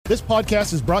This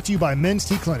podcast is brought to you by Men's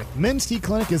T Clinic. Men's T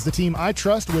Clinic is the team I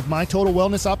trust with my total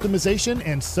wellness optimization,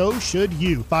 and so should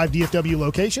you. 5 DFW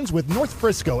locations with North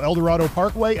Frisco, El Dorado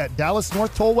Parkway at Dallas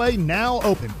North Tollway now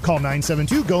open. Call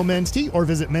 972-GO-MEN'S-T or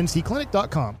visit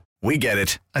mensteclinic.com. We get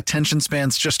it. Attention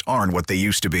spans just aren't what they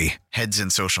used to be. Heads in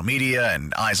social media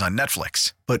and eyes on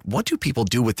Netflix. But what do people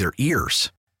do with their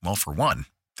ears? Well, for one,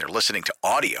 they're listening to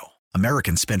audio.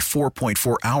 Americans spend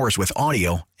 4.4 hours with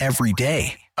audio every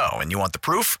day. Oh, and you want the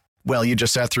proof? Well, you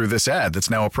just sat through this ad that's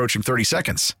now approaching 30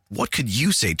 seconds. What could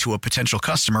you say to a potential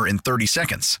customer in 30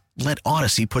 seconds? Let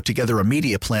Odyssey put together a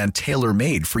media plan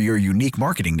tailor-made for your unique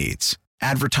marketing needs.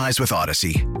 Advertise with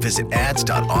Odyssey. Visit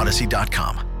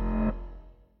ads.odyssey.com.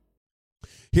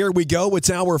 Here we go. It's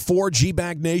hour 4,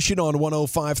 G-Bag Nation on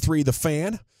 105.3 The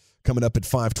Fan. Coming up at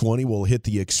 5:20, we'll hit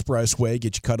the Expressway,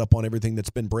 get you caught up on everything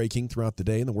that's been breaking throughout the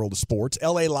day in the world of sports.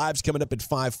 LA Live's coming up at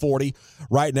 5:40.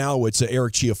 Right now, it's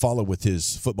Eric Chiafalo with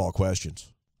his football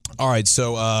questions. All right,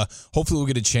 so hopefully we'll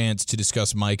get a chance to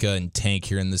discuss Micah and Tank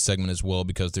here in this segment as well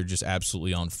because they're just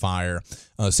absolutely on fire.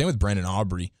 Same with Brandon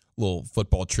Aubrey. Little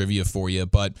football trivia for you,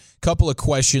 but a couple of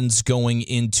questions going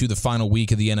into the final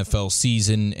week of the NFL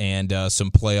season and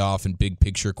some playoff and big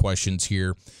picture questions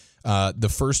here. The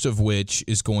first of which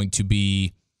is going to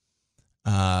be,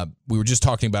 we were just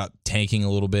talking about tanking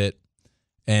a little bit,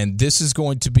 and this is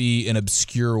going to be an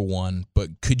obscure one,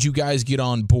 but could you guys get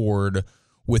on board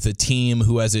with a team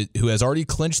who has already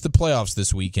clinched the playoffs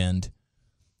this weekend?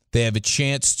 They have a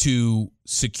chance to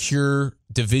secure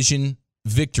division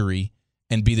victory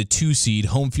and be the 2 seed,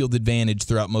 home field advantage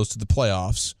throughout most of the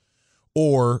playoffs,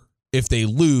 or if they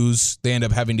lose, they end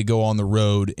up having to go on the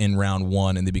road in round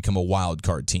 1 and they become a wild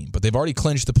card team. But they've already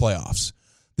clinched the playoffs.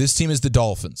 This team is the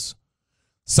Dolphins.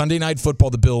 Sunday Night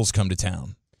Football, the Bills come to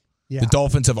town. Yeah. The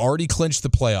Dolphins have already clinched the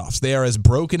playoffs. They are as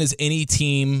broken as any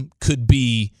team could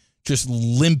be, just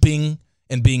limping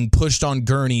and being pushed on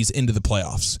gurneys into the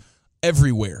playoffs.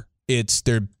 Everywhere. It's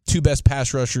their 2 best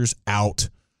pass rushers out.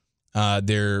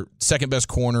 Their second best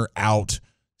corner out.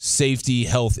 Safety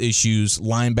health issues,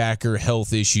 linebacker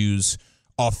health issues.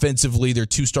 Offensively, their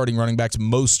 2 starting running backs,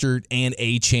 Mostert and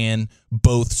Achane,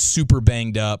 both super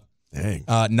banged up. Dang.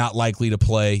 Not likely to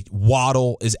play.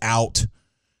 Waddle is out.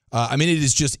 It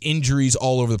is just injuries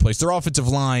all over the place. Their offensive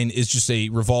line is just a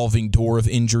revolving door of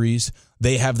injuries.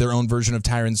 They have their own version of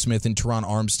Tyron Smith and Teron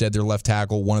Armstead, their left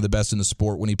tackle, one of the best in the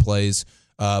sport when he plays.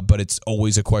 But it's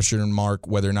always a question mark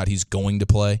whether or not he's going to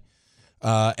play.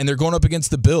 And they're going up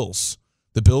against the Bills.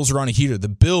 The Bills are on a heater. The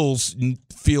Bills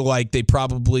feel like they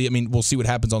probably, we'll see what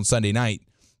happens on Sunday night,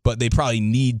 but they probably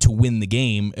need to win the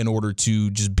game in order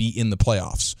to just be in the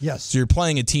playoffs. Yes. So you're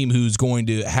playing a team who's going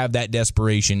to have that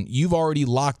desperation. You've already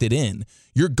locked it in.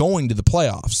 You're going to the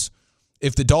playoffs.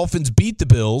 If the Dolphins beat the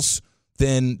Bills,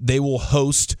 then they will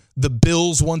host the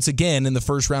Bills once again in the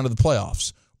first round of the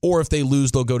playoffs. Or if they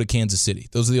lose, they'll go to Kansas City.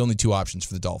 Those are the only 2 options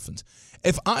for the Dolphins.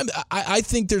 I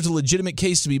think there's a legitimate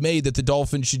case to be made that the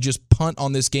Dolphins should just punt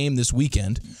on this game this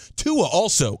weekend. Tua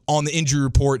also on the injury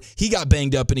report. He got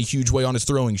banged up in a huge way on his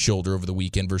throwing shoulder over the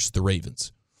weekend versus the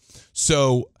Ravens.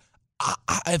 So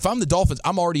if I'm the Dolphins,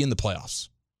 I'm already in the playoffs.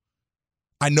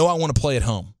 I know I want to play at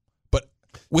home, but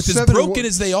with as broken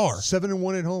as they are,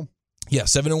 7-1 at home. Yeah,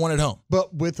 7-1 at home,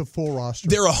 but with a full roster.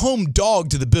 They're a home dog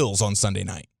to the Bills on Sunday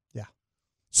night.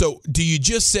 So do you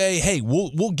just say, hey,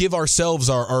 we'll give ourselves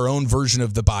our own version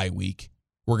of the bye week?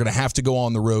 We're going to have to go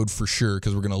on the road for sure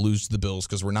because we're going to lose to the Bills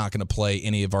because we're not going to play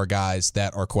any of our guys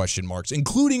that are question marks,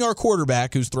 including our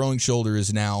quarterback whose throwing shoulder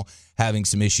is now having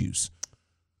some issues.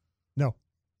 No.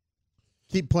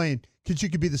 Keep playing because you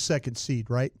could be the 2nd seed,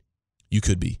 right? You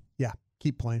could be. Yeah,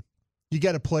 keep playing. You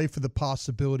got to play for the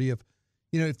possibility of,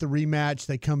 if the rematch,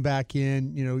 they come back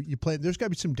in, you play. There's got to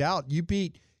be some doubt. You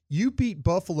beat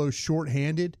Buffalo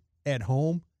shorthanded at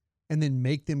home and then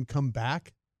make them come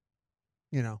back,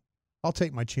 I'll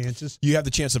take my chances. You have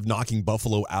the chance of knocking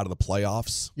Buffalo out of the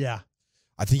playoffs. Yeah.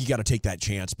 I think you got to take that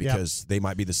chance because they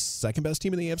might be the 2nd best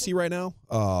team in the AFC right now.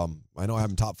 I know I have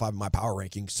them top 5 in my power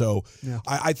ranking. So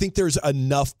I think there's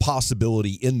enough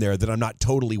possibility in there that I'm not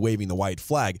totally waving the white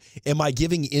flag. Am I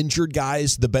giving injured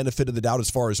guys the benefit of the doubt as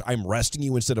far as I'm resting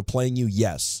you instead of playing you?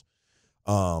 Yes.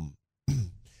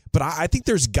 But I think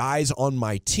there's guys on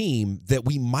my team that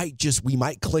we might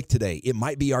click today. It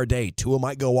might be our day. Tua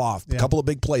might go off. A couple of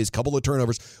big plays, a couple of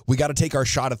turnovers. We got to take our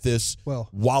shot at this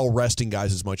while resting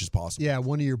guys as much as possible. Yeah,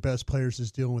 one of your best players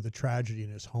is dealing with a tragedy in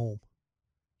his home.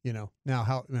 Now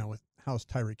how's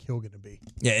Tyreek Hill going to be?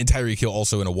 Yeah, and Tyreek Hill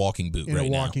also in a walking boot right now.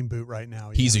 In a walking boot right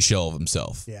now. He's a shell of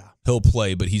himself. Yeah. He'll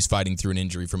play, but he's fighting through an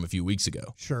injury from a few weeks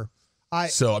ago. Sure.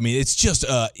 So, I mean, it's just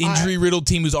an injury-riddled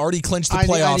team who's already clinched the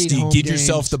playoffs. Do you give games.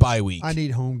 yourself the bye week? I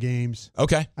need home games.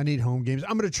 Okay. I need home games.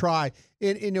 I'm going to try.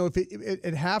 And, if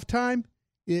at halftime,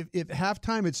 if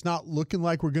halftime it's not looking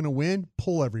like we're going to win,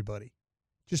 pull everybody.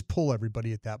 Just pull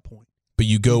everybody at that point. But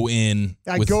you go in.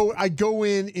 I go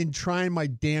in and trying my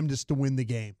damnedest to win the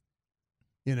game.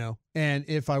 And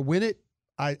if I win it,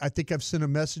 I think I've sent a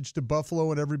message to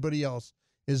Buffalo and everybody else.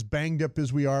 As banged up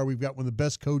as we are, we've got one of the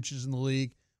best coaches in the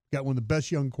league. We've got one of the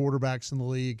best young quarterbacks in the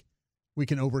league. We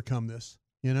can overcome this.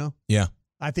 Yeah.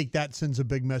 I think that sends a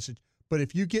big message. But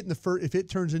if you get in the first, if it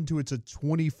turns into it's a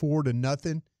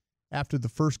 24-0 after the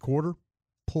first quarter,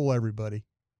 pull everybody.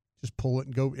 Just pull it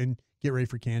and go and get ready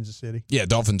for Kansas City. Yeah,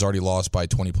 Dolphins already lost by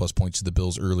 20-plus points to the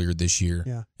Bills earlier this year.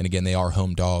 Yeah. And again, they are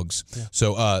home dogs. Yeah.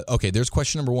 So, okay, there's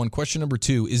question number one. Question number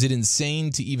two, is it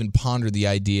insane to even ponder the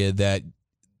idea that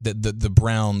the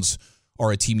Browns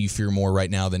are a team you fear more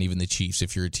right now than even the Chiefs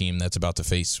if you're a team that's about to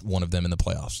face one of them in the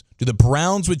playoffs? Do the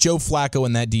Browns with Joe Flacco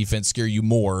and that defense scare you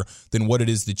more than what it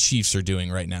is the Chiefs are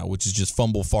doing right now, which is just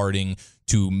fumble farting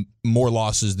to more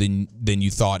losses than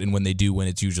you thought, and when they do win,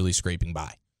 it's usually scraping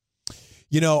by?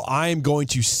 I'm going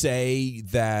to say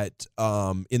that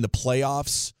in the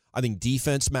playoffs, I think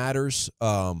defense matters.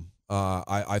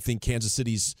 I think Kansas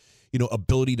City's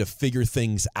ability to figure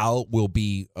things out will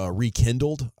be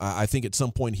rekindled. I think at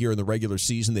some point here in the regular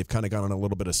season, they've kind of gone on a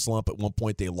little bit of slump. At one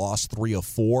point, they lost 3 of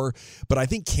 4. But I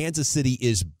think Kansas City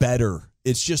is better.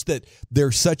 It's just that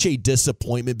they're such a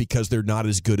disappointment because they're not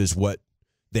as good as what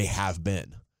they have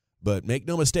been. But make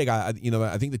no mistake, I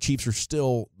think the Chiefs are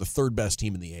still the third best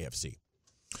team in the AFC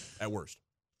at worst.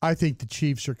 I think the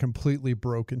Chiefs are completely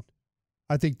broken.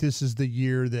 I think this is the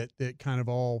year that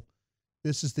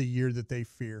this is the year that they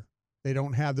fear. They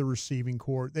don't have the receiving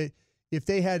core. If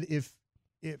they had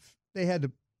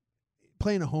to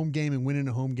play in a home game and win in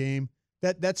a home game,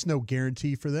 that's no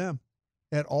guarantee for them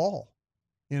at all.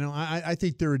 I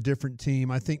think they're a different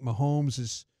team. I think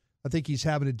Mahomes he's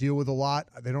having to deal with a lot.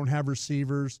 They don't have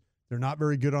receivers. They're not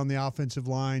very good on the offensive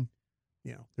line.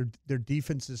 Their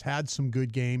defense has had some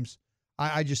good games.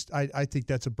 I think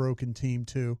that's a broken team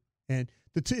too. And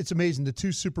it's amazing. The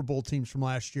 2 Super Bowl teams from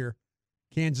last year,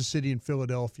 Kansas City and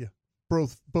Philadelphia,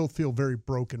 both feel very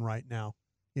broken right now,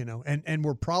 and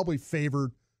we're probably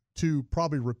favored to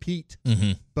probably repeat.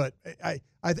 Mm-hmm. But I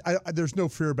there's no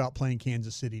fear about playing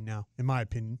Kansas City now, in my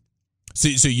opinion.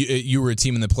 So you were a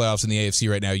team in the playoffs in the AFC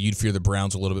right now. You'd fear the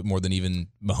Browns a little bit more than even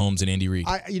Mahomes and Andy Reid.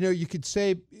 You could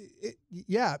say,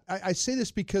 I say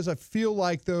this because I feel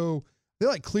like though they're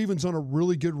like Cleveland's on a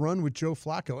really good run with Joe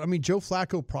Flacco. I mean, Joe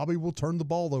Flacco probably will turn the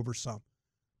ball over some.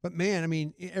 But, man, I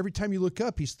mean, every time you look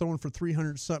up, he's throwing for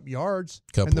 300-something yards.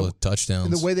 Couple of touchdowns.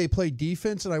 And the way they play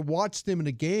defense, and I watched them in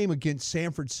a game against San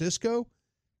Francisco,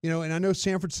 and I know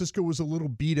San Francisco was a little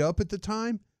beat up at the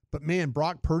time, but, man,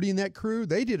 Brock Purdy and that crew,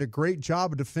 they did a great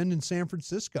job of defending San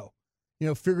Francisco.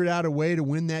 Figured out a way to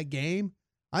win that game.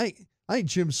 I think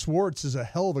Jim Schwartz is a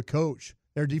hell of a coach,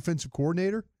 their defensive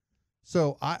coordinator.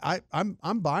 So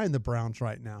I'm buying the Browns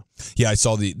right now. Yeah, I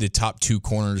saw the top 2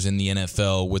 corners in the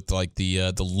NFL with like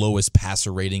the lowest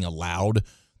passer rating allowed.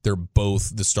 They're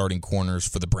both the starting corners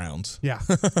for the Browns. Yeah.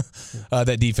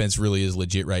 That defense really is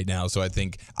legit right now. So I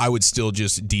think I would still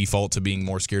just default to being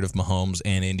more scared of Mahomes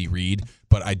and Andy Reid.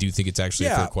 But I do think it's actually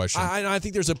a fair question. I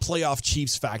think there's a playoff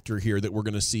Chiefs factor here that we're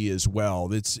going to see as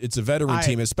well. It's a veteran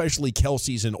team, especially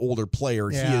Kelsey's an older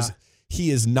player. Yeah. He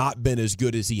has not been as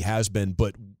good as he has been,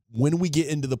 but when we get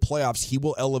into the playoffs, he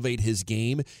will elevate his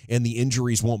game, and the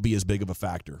injuries won't be as big of a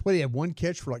factor. What, he had 1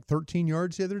 catch for like 13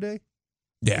 yards the other day?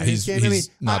 Yeah, he's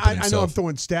not I know I'm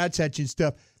throwing stats at you and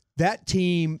stuff. That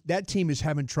team is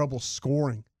having trouble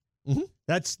scoring. Mm-hmm.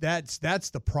 That's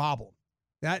the problem.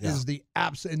 That is the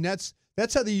absolute, and that's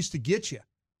how they used to get you.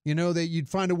 That you'd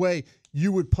find a way.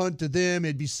 You would punt to them,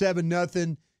 it'd be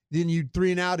 7-0. Then you'd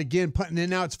 3 and out again, punting, and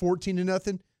now it's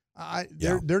 14-0.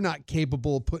 They're not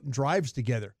capable of putting drives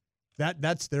together.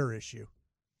 That's their issue.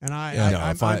 And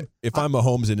if I'm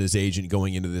Mahomes and his agent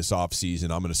going into this offseason,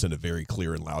 I'm going to send a very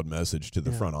clear and loud message to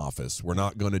the front office. We're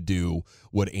not going to do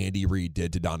what Andy Reid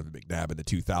did to Donovan McNabb in the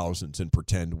 2000s and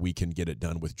pretend we can get it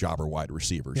done with jobber wide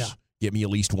receivers. Yeah. Get me at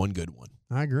least one good one.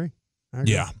 I agree.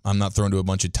 Yeah, I'm not throwing to a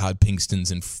bunch of Todd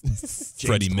Pinkstons and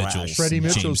Freddie Mitchells.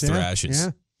 James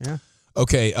Thrashes. Yeah.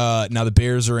 Okay, now the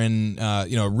Bears are in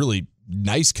a really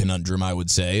nice conundrum, I would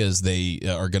say, as they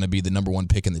are going to be the number 1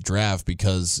 pick in the draft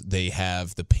because they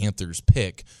have the Panthers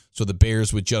pick. So the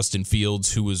Bears with Justin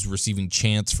Fields, who was receiving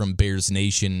chants from Bears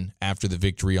Nation after the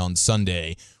victory on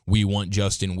Sunday. We want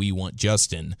Justin. We want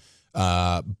Justin.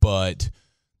 But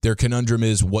their conundrum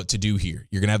is what to do here.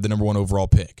 You're going to have the number 1 overall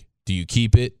pick. Do you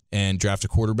keep it and draft a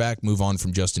quarterback, move on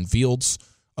from Justin Fields,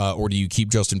 or do you keep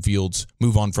Justin Fields,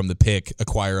 move on from the pick,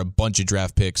 acquire a bunch of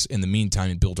draft picks in the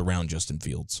meantime and build around Justin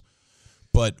Fields?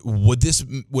 But would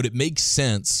it make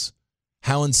sense?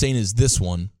 How insane is this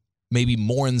one? Maybe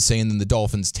more insane than the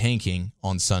Dolphins tanking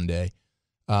on Sunday.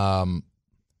 The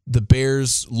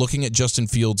Bears looking at Justin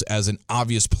Fields as an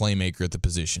obvious playmaker at the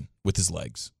position with his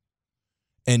legs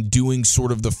and doing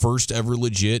sort of the first ever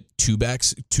legit two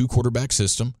quarterback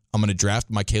system. I'm going to draft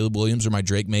my Caleb Williams or my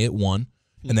Drake May at 1.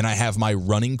 And then I have my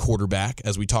running quarterback.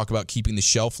 As we talk about keeping the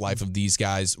shelf life of these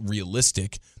guys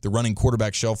realistic, the running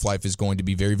quarterback shelf life is going to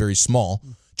be very, very small.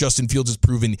 Justin Fields has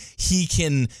proven he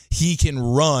can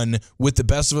run with the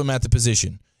best of them at the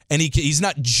position. And he's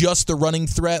not just the running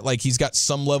threat. Like, he's got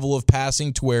some level of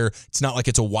passing to where it's not like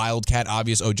it's a wildcat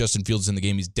obvious, Justin Fields is in the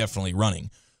game, he's definitely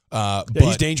running. But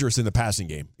he's dangerous in the passing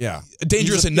game. Yeah.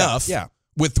 Dangerous enough. Yeah.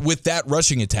 With that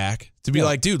rushing attack to be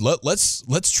like, dude, let's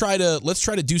try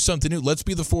to do something new. Let's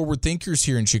be the forward thinkers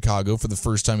here in Chicago for the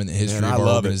first time in the history of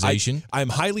our organization. I'm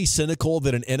highly cynical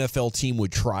that an NFL team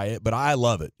would try it, but I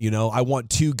love it. I want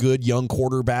two good young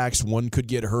quarterbacks. One could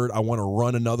get hurt. I want to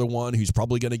run another one who's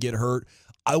probably going to get hurt.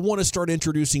 I want to start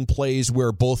introducing plays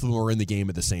where both of them are in the game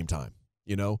at the same time.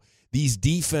 These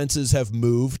defenses have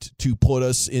moved to put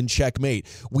us in checkmate.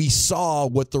 We saw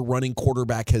what the running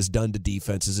quarterback has done to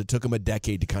defenses. It took him a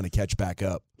decade to kind of catch back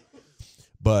up.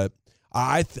 But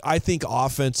I think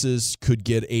offenses could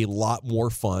get a lot more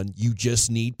fun. You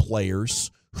just need players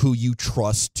who you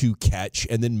trust to catch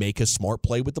and then make a smart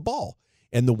play with the ball.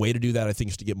 And the way to do that, I think,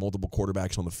 is to get multiple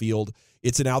quarterbacks on the field.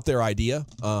 It's an out there idea,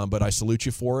 but I salute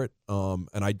you for it. And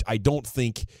I don't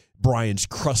think Brian's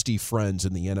crusty friends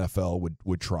in the NFL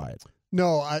would try it.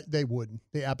 No, they wouldn't.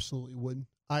 They absolutely wouldn't.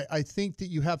 I think that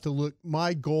you have to look.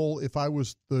 My goal, if I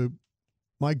was the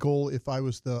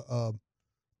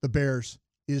Bears,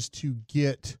 is to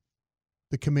get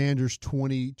the Commanders'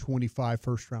 2025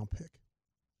 first-round pick.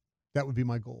 That would be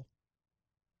my goal.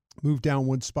 Move down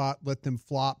one spot, let them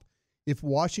flop. If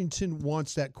Washington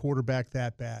wants that quarterback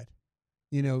that bad,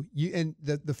 and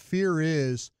the fear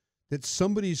is that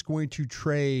somebody's going to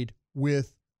trade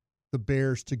with the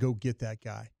Bears to go get that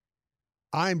guy.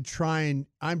 I'm trying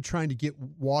to get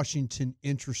Washington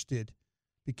interested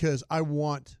because I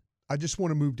just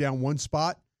want to move down one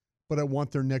spot, but I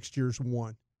want their next year's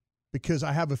one because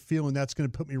I have a feeling that's going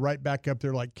to put me right back up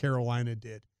there like Carolina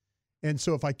did. And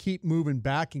so if I keep moving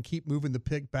back and keep moving the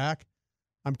pick back,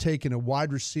 I'm taking a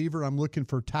wide receiver. I'm looking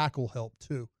for tackle help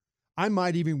too. I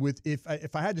might even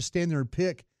if I had to stand there and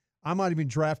pick, I might even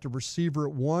draft a receiver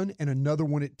at 1 and another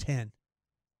one at 10,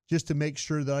 just to make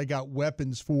sure that I got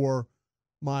weapons for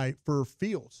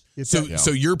Fields. So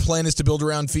your plan is to build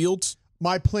around Fields?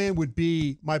 My plan would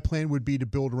be to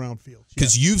build around Fields.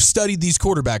 Because you've studied these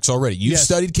quarterbacks already. You've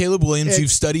studied Caleb Williams. You've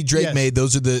studied Drake May.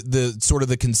 Those are the sort of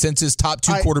the consensus top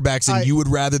two quarterbacks, and you would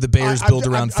rather the Bears build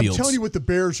around Fields. I'm telling you what the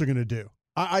Bears are going to do.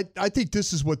 I think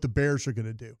this is what the Bears are going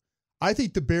to do. I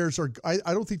think the Bears are – I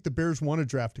don't think the Bears want to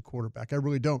draft a quarterback. I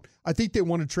really don't. I think they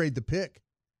want to trade the pick.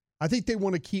 I think they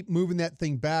want to keep moving that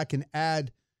thing back and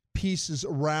add pieces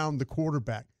around the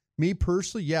quarterback. Me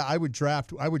personally, I would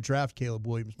draft Caleb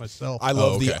Williams myself. I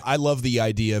love the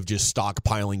idea of just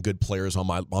stockpiling good players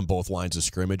on both lines of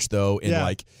scrimmage though.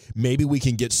 And maybe we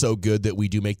can get so good that we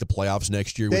do make the playoffs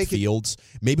next year with Fields.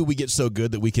 Maybe we get so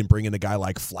good that we can bring in a guy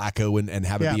like Flacco and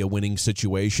have it be a winning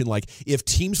situation. Like if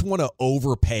teams want to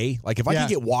overpay, like if I can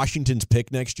get Washington's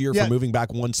pick next year for moving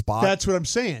back one spot. That's what I'm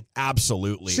saying.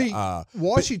 Absolutely. See,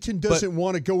 Washington doesn't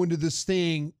want to go into this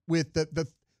thing with the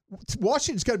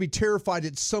Washington's got to be terrified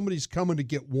that somebody's coming to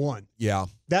get one. Yeah.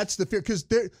 That's the fear because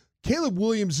Caleb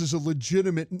Williams is a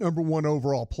legitimate number 1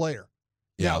 overall player.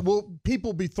 Yeah. Now,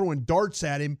 people be throwing darts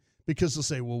at him because they'll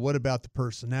say, well, what about the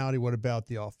personality? What about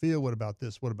the off-field? What about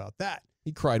this? What about that?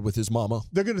 He cried with his mama.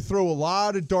 They're going to throw a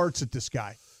lot of darts at this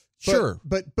guy. Sure.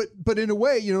 But in a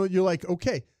way, you're like,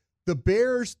 okay, the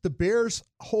Bears'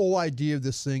 whole idea of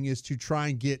this thing is to try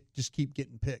and just keep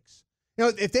getting picks.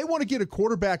 If they want to get a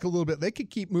quarterback a little bit, they could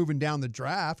keep moving down the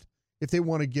draft if they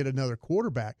want to get another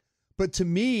quarterback. But to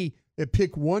me, at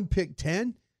pick 1, pick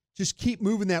 10, just keep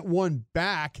moving that one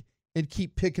back and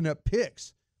keep picking up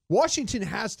picks. Washington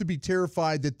has to be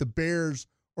terrified that the Bears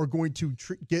are going to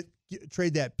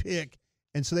trade that pick,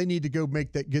 and so they need to go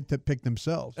get the pick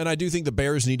themselves. And I do think the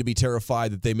Bears need to be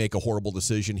terrified that they make a horrible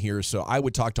decision here. So I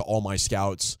would talk to all my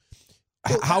scouts.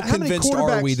 How convinced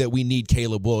are we that we need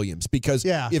Caleb Williams? Because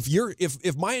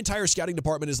if my entire scouting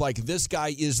department is like, this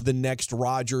guy is the next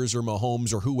Rodgers or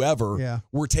Mahomes or whoever,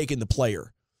 we're taking the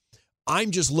player.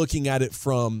 I'm just looking at it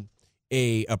from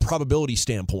a probability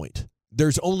standpoint.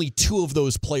 there's only 2 of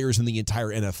those players in the entire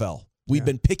NFL. We've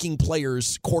been picking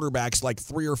players, quarterbacks, like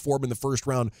 3 or 4 in the first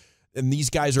round, and these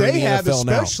guys are in the NFL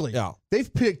especially. now.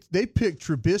 They've picked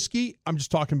Trubisky. I'm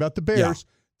just talking about the Bears. Yeah.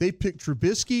 They've picked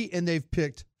Trubisky and they've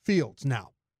picked Fields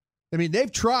now. I mean,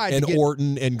 they've tried. And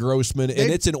Orton and Grossman,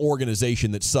 and it's an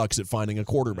organization that sucks at finding a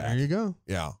quarterback. There you go.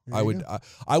 Yeah,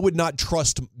 I would not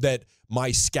trust that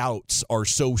my scouts are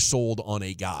so sold on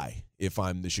a guy if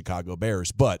I'm the Chicago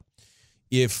Bears. But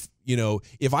if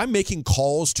I'm making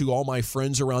calls to all my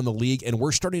friends around the league and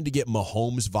we're starting to get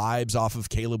Mahomes vibes off of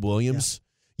Caleb Williams,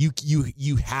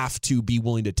 you have to be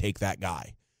willing to take that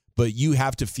guy. But you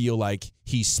have to feel like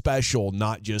he's special,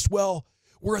 not just,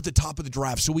 we're at the top of the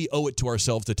draft, so we owe it to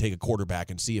ourselves to take a quarterback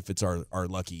and see if it's our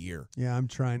lucky year. Yeah, I'm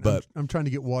trying. But I'm trying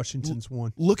to get Washington's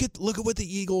one. Look at what the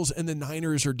Eagles and the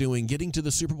Niners are doing, getting to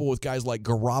the Super Bowl with guys like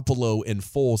Garoppolo and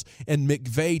Foles, and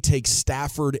McVay takes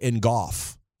Stafford and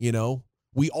Goff.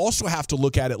 We also have to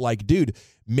look at it like, dude,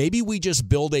 maybe we just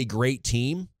build a great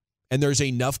team, and there's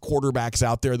enough quarterbacks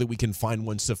out there that we can find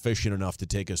one sufficient enough to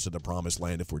take us to the promised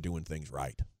land if we're doing things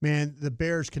right. Man, the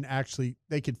Bears can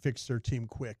fix their team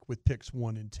quick with picks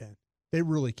 1 and 10. They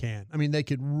really can. I mean, they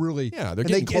could really. Yeah, they're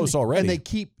getting close already.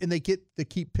 And they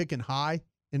keep picking high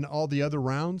in all the other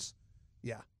rounds.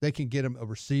 Yeah, they can get them a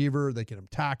receiver. They get them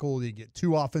tackle. They get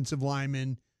 2 offensive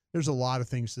linemen. There's a lot of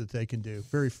things that they can do.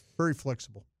 Very, very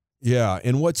flexible. Yeah,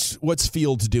 and what's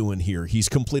Fields doing here? He's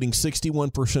completing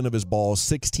 61% of his balls,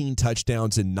 16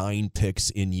 touchdowns, and 9 picks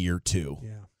in year 2.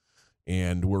 Yeah.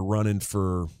 And we're running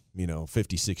for,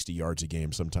 50, 60 yards a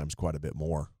game, sometimes quite a bit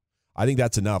more. I think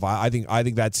that's enough. I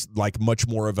think that's like much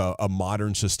more of a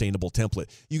modern, sustainable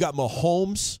template. You got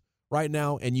Mahomes right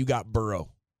now, and you got Burrow.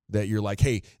 That you're like,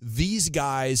 hey, these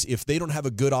guys, if they don't have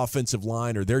a good offensive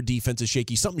line or their defense is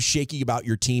shaky, something shaky about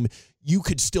your team, you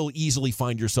could still easily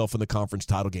find yourself in the conference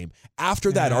title game.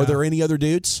 After that, are there any other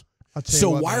dudes? So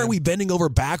why are we bending over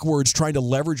backwards trying to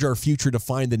leverage our future to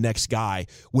find the next guy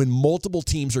when multiple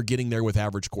teams are getting there with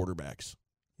average quarterbacks?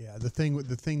 Yeah, the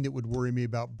thing that would worry me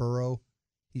about Burrow,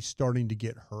 he's starting to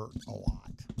get hurt a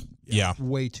lot. Yeah.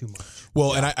 Way too much.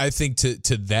 Well, and I think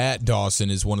to that, Dawson,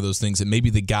 is one of those things that maybe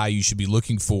the guy you should be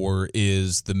looking for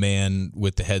is the man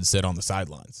with the headset on the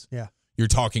sidelines. Yeah. You're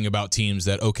talking about teams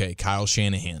that, okay, Kyle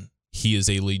Shanahan, he is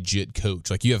a legit coach.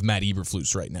 Like, you have Matt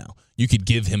Eberflus right now. You could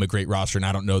give him a great roster, and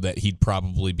I don't know that he'd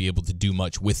probably be able to do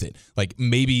much with it. Like,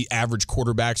 maybe average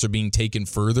quarterbacks are being taken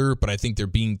further, but I think they're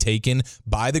being taken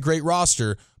by the great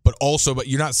roster, but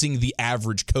you're not seeing the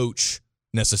average coach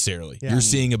necessarily. Yeah. You're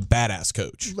seeing a badass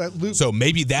coach. So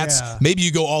maybe maybe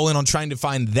you go all in on trying to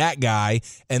find that guy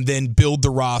and then build the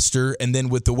roster, and then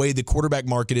with the way the quarterback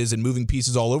market is and moving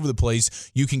pieces all over the place,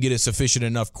 you can get a sufficient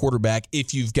enough quarterback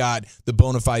if you've got the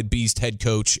bona fide beast head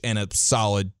coach and a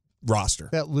solid roster.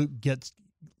 That Luke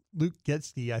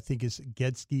Getsy, I think is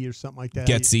Getsy or something like that.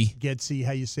 Getsy,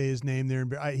 how you say his name there.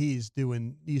 He's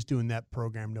doing that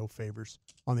program no favors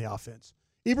on the offense.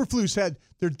 Eberflus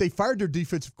they fired their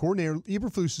defensive coordinator.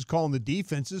 Eberflus is calling the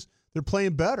defenses. They're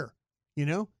playing better. He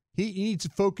needs to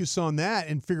focus on that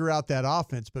and figure out that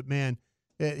offense. But man,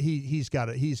 he's got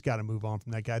to move on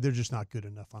from that guy. They're just not good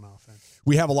enough on offense.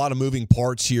 We have a lot of moving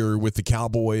parts here with the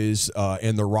Cowboys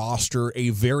and the roster.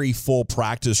 A very full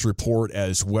practice report,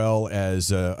 as well as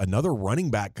another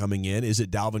running back coming in. Is it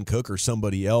Dalvin Cook or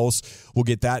somebody else? We'll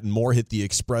get that and more. Hit the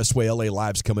Expressway. LA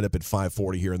Live's coming up at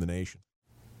 5:40 here in the Nation.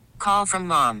 Call from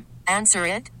mom. Answer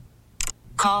it.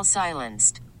 Call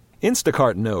silenced.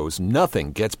 Instacart knows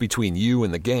nothing gets between you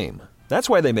and the game. That's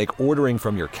why they make ordering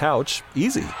from your couch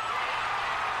easy.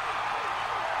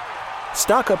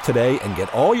 Stock up today and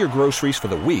get all your groceries for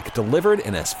the week delivered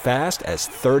in as fast as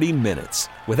 30 minutes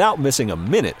without missing a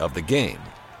minute of the game.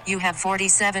 You have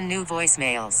 47 new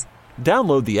voicemails.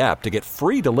 Download the app to get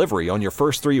free delivery on your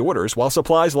first 3 orders while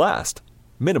supplies last.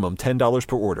 Minimum $10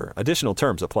 per order. Additional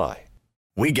terms apply.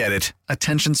 We get it.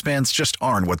 Attention spans just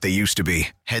aren't what they used to be.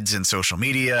 Heads in social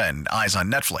media and eyes on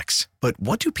Netflix. But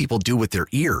what do people do with their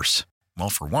ears? Well,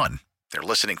 for one, they're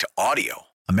listening to audio.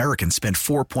 Americans spend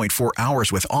 4.4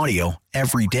 hours with audio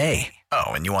every day. Oh,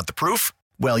 and you want the proof?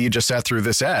 Well, you just sat through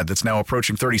this ad that's now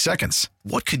approaching 30 seconds.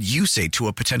 What could you say to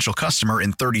a potential customer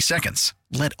in 30 seconds?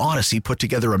 Let Odyssey put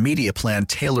together a media plan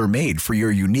tailor-made for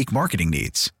your unique marketing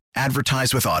needs.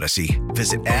 Advertise with Odyssey.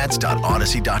 Visit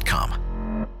ads.odyssey.com.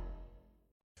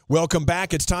 Welcome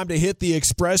back. It's time to hit the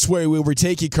Expressway, where we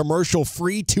take you commercial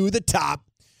free to the top.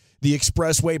 The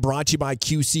Expressway brought to you by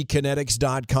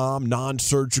QCkinetics.com,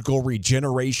 non-surgical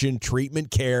regeneration treatment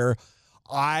care.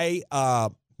 My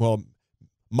dad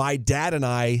and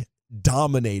I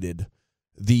dominated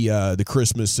the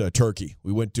Christmas turkey.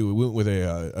 We went with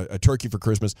a turkey for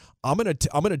Christmas. I'm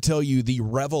gonna tell you the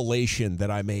revelation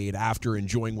that I made after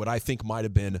enjoying what I think might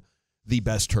have been the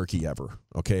best turkey ever.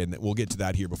 Okay, and we'll get to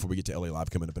that here before we get to LA Live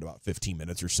coming up in about 15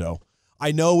 minutes or so.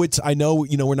 I know we're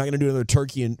not going to do another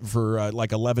turkey for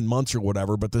like 11 months or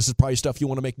whatever, but this is probably stuff you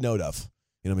want to make note of.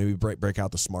 Maybe break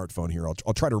out the smartphone here.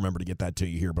 I'll try to remember to get that to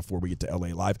you here before we get to LA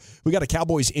Live. We got a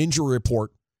Cowboys injury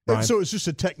report. Brian. So it's just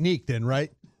a technique then,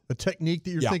 right? A technique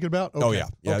that you're thinking about? Okay. Oh, yeah.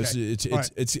 Okay.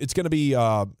 It's going to be,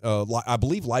 I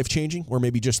believe, life-changing or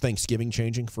maybe just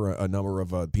Thanksgiving-changing for a number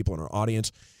of people in our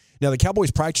audience. Now, the Cowboys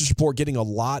practice report getting a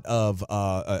lot of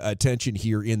attention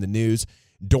here in the news.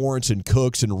 Dorrance and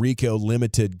Cooks and Rico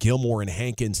limited. Gilmore and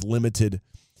Hankins limited.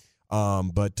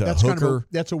 But that's Hooker.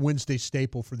 That's a Wednesday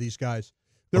staple for these guys.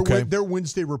 Their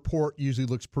Wednesday report usually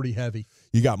looks pretty heavy.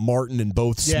 You got Martin and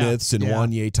both Smiths and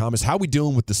Wanye Thomas. How are we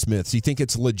doing with the Smiths? Do you think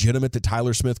it's legitimate that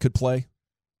Tyler Smith could play?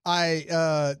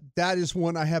 That is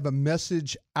one I have a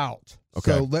message out.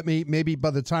 Okay. So maybe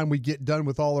by the time we get done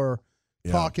with all our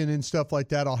talking and stuff like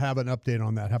that, I'll have an update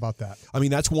on that. How about that? I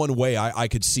mean, that's one way I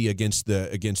could see against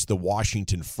the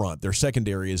Washington front. Their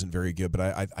secondary isn't very good, but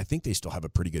I think they still have a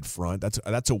pretty good front.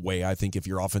 That's a way I think if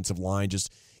your offensive line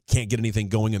just can't get anything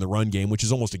going in the run game, which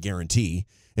is almost a guarantee,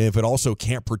 and if it also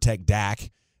can't protect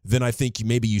Dak, then I think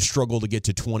maybe you struggle to get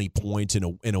to 20 points in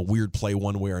a weird play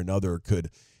one way or another could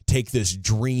take this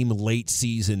dream late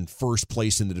season first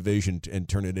place in the division and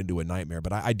turn it into a nightmare.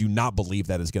 But I do not believe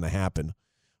that is going to happen.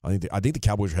 I think the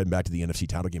Cowboys are heading back to the NFC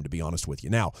title game, to be honest with you.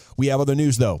 Now, we have other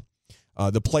news, though.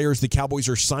 The players the Cowboys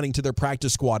are signing to their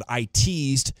practice squad. I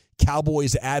teased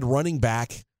Cowboys add running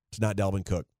back. It's not Dalvin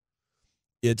Cook.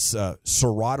 It's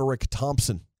Sir Roderick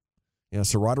Thompson. Yeah,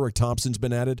 Sir Roderick Thompson's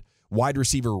been added. Wide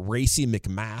receiver Racy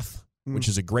McMath, which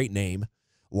is a great name.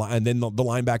 And then the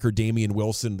linebacker Damian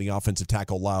Wilson, the offensive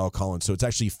tackle Lyle Collins. So it's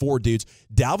actually 4 dudes.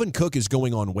 Dalvin Cook is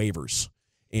going on waivers.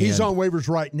 And he's on waivers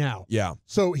right now. Yeah.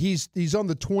 So he's on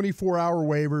the 24-hour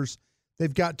waivers.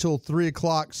 They've got till 3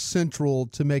 o'clock Central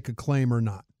to make a claim or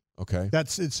not. Okay.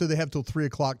 That's it. So they have till 3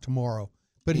 o'clock tomorrow.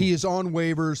 But he is on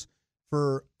waivers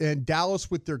and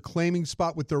Dallas with their claiming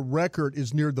spot with their record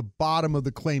is near the bottom of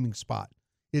the claiming spot.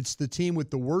 It's the team with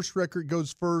the worst record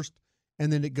goes first,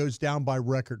 and then it goes down by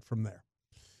record from there.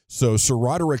 So Sir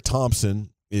Roderick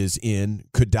Thompson is in.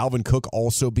 Could Dalvin Cook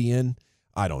also be in?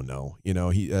 I don't know.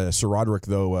 Sir Roderick,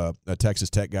 though, a Texas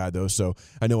Tech guy, though, so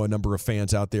I know a number of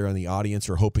fans out there in the audience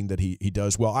are hoping that he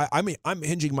does well. I'm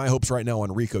hinging my hopes right now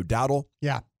on Rico Dowdle.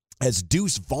 Yeah. As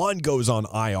Deuce Vaughn goes on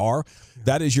IR,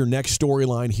 that is your next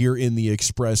storyline here in the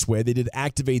Expressway. They did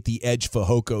activate the Edge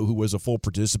Fehoko, who was a full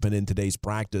participant in today's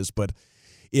practice, but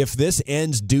if this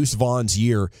ends Deuce Vaughn's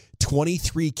year,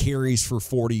 23 carries for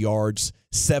 40 yards,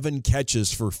 7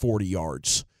 catches for 40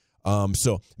 yards.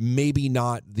 So maybe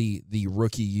not the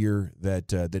rookie year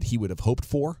that he would have hoped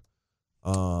for,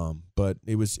 but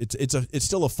it's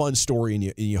still a fun story,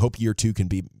 and you hope year 2 can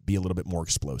be a little bit more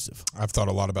explosive. I've thought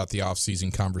a lot about the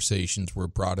offseason conversations where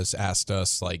Broadus asked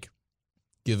us, like,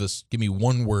 give me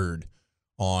one word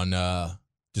on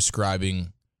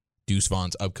describing Deuce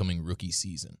Vaughn's upcoming rookie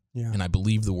season, and I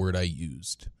believe the word I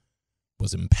used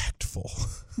was impactful.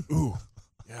 Ooh,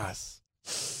 yes.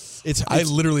 I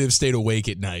literally have stayed awake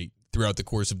at night throughout the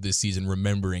course of this season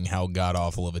remembering how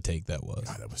god-awful of a take that was.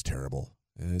 God, that was terrible.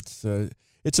 And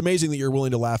it's amazing that you're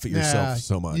willing to laugh at yourself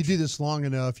so much. You do this long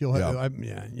enough, you'll have.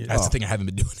 That's the thing. I haven't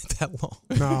been doing it that long.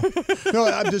 No,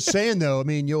 I'm just saying though. I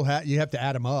mean, you have to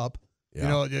add them up.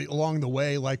 Yeah. Along the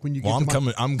way, like when you get I'm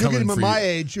coming for my you.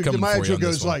 age. My age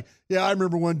goes like, I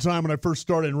remember one time when I first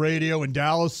started in radio in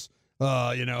Dallas.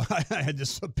 I had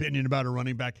this opinion about a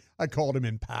running back. I called him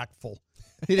impactful.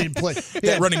 He didn't play.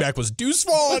 That running back was Deuce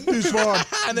Vaughn.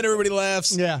 And then everybody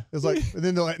laughs. Yeah. It's like, and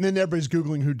then everybody's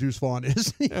Googling who Deuce Vaughn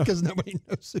is because nobody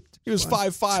knows it. He was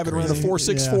 5'5" and ran a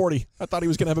 4.6 40. I thought he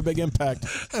was going to have a big impact.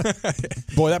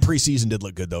 Boy, that preseason did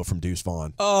look good, though, from Deuce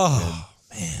Vaughn. Oh,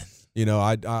 man.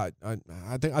 I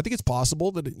think it's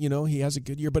possible that he has a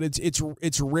good year, but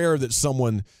it's rare that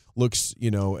someone looks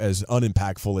as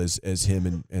unimpactful as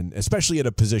him, and especially at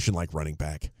a position like running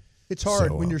back. It's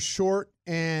hard when you're short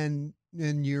and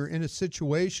you're in a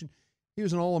situation. He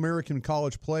was an All-American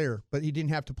college player, but he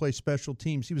didn't have to play special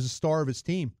teams. He was a star of his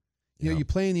team. You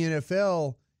play in the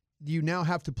NFL, you now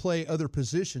have to play other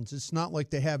positions. It's not like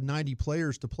they have 90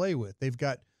 players to play with. They've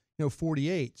got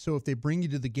 48. So if they bring you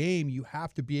to the game, you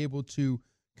have to be able to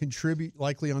contribute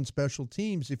likely on special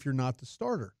teams if you're not the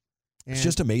starter. And it's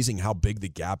just amazing how big the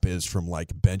gap is from like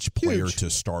bench player to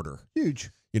starter.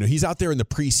 Huge. He's out there in the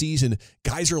preseason.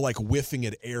 Guys are like whiffing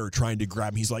at air trying to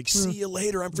grab him. He's like, see you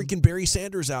later. I'm freaking Barry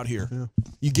Sanders out here. Yeah.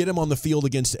 You get him on the field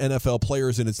against NFL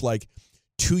players, and it's like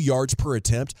 2 yards per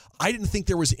attempt. I didn't think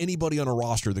there was anybody on a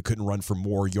roster that couldn't run for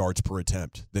more yards per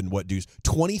attempt than what dudes.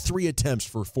 23 attempts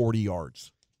for 40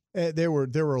 yards. There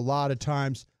were a lot of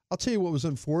times. I'll tell you what was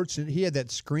unfortunate. He had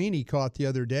that screen he caught the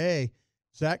other day.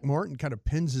 Zach Martin kind of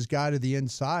pins his guy to the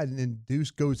inside, and then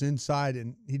Deuce goes inside,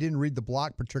 and he didn't read the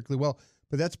block particularly well.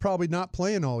 But that's probably not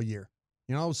playing all year.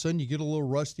 All of a sudden you get a little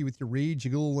rusty with your reads,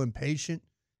 you get a little impatient,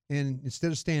 and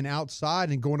instead of staying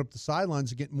outside and going up the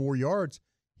sidelines and getting more yards,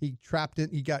 he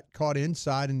got caught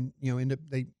inside, and ended up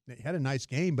they had a nice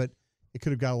game, but it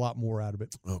could have got a lot more out of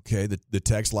it. Okay, the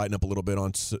text lighten up a little bit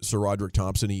on Sir Roderick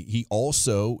Thompson. He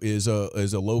also is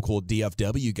a local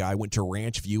DFW guy. Went to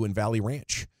Ranch View and Valley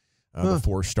Ranch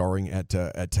before starring at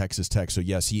Texas Tech. So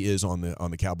yes, he is on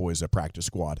the Cowboys practice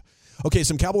squad. Okay,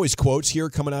 some Cowboys quotes here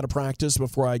coming out of practice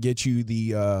before I get you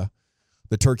the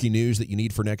turkey news that you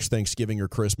need for next Thanksgiving or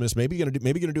Christmas. Maybe you're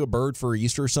gonna do a bird for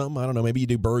Easter or something. I don't know. Maybe you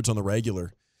do birds on the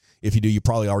regular. If you do, you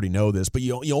probably already know this, but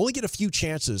you only get a few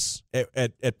chances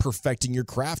at perfecting your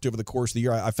craft over the course of the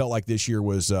year. I felt like this year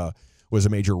was a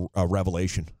major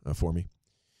revelation for me.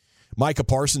 Micah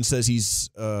Parsons says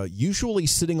he's usually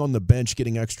sitting on the bench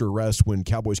getting extra rest when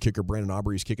Cowboys kicker Brandon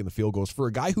Aubrey is kicking the field goals. For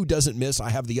a guy who doesn't miss,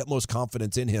 I have the utmost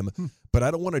confidence in him, but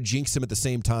I don't want to jinx him at the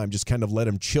same time. Just kind of let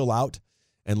him chill out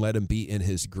and let him be in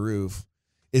his groove.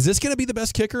 Is this going to be the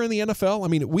best kicker in the NFL? I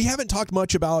mean, we haven't talked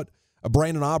much about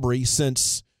Brandon Aubrey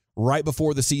since right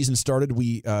before the season started.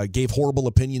 We gave horrible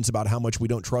opinions about how much we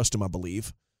don't trust him, I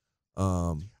believe.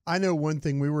 I know one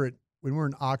thing. When we were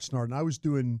in Oxnard, and I was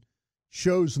doing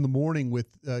shows in the morning with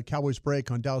Cowboys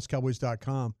Break on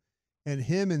DallasCowboys.com, and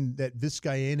him and that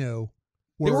Vizcaino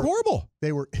they were horrible.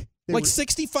 They were like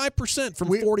 65% from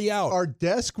 40 out. Our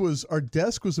desk was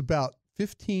about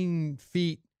 15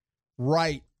 feet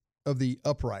right of the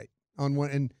upright on one,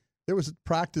 and there was a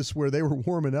practice where they were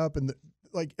warming up, and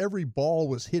every ball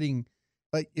was hitting.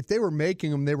 Like if they were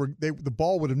making them, the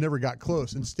ball would have never got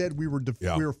close. Instead, we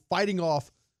were fighting off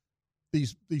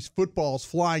these footballs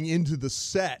flying into the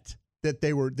set that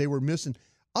they were missing.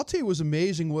 I'll tell you what was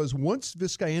amazing was once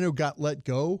Vizcaino got let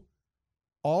go,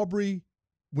 Aubrey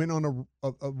went on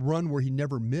a run where he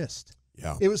never missed.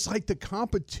 Yeah. It was like the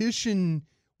competition.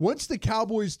 Once the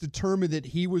Cowboys determined that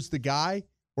he was the guy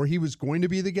or he was going to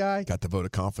be the guy. Got the vote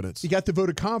of confidence. He got the vote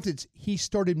of confidence. He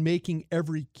started making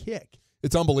every kick.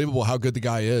 It's unbelievable how good the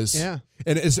guy is. Yeah.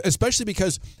 And especially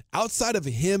because outside of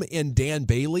him and Dan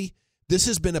Bailey, this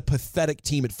has been a pathetic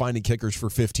team at finding kickers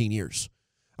for 15 years.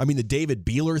 I mean, the David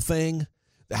Beeler thing,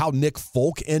 how Nick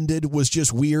Folk ended was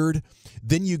just weird.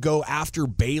 Then you go after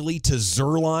Bailey to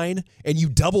Zerline, and you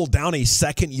double down a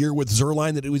second year with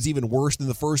Zerline that it was even worse than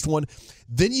the first one.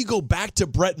 Then you go back to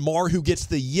Brett Maher, who gets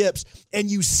the yips,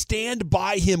 and you stand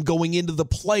by him going into the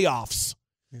playoffs.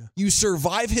 Yeah. You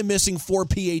survive him missing 4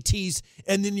 PATs,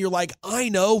 and then you're like, I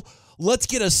know, let's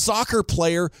get a soccer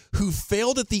player who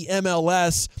failed at the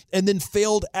MLS and then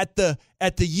failed at the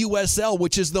USL,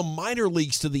 which is the minor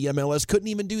leagues to the MLS. Couldn't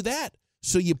even do that.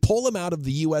 So you pull him out of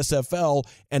the USFL,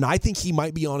 and I think he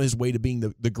might be on his way to being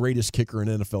the greatest kicker in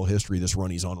NFL history, this run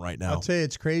he's on right now. I'll tell you,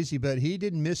 it's crazy, but he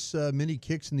didn't miss many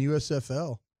kicks in the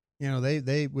USFL.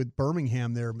 They with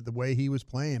Birmingham there, the way he was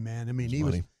playing, man. I mean,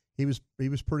 he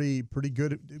was pretty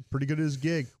good at his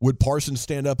gig. Would Parsons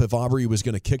stand up if Aubrey was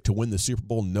going to kick to win the Super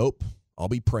Bowl? Nope. I'll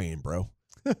be praying, bro.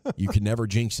 You can never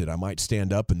jinx it. I might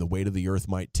stand up and the weight of the earth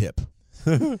might tip.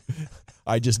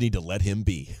 I just need to let him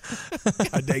be.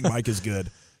 God dang, Mike is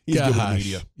good. He's good with the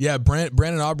media. Yeah,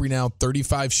 Brandon Aubrey now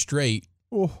 35 straight.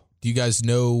 Oh. Do you guys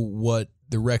know what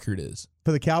the record is?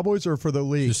 For the Cowboys or for the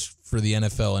league? Just for the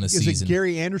NFL in a season. Is it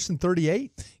Gary Anderson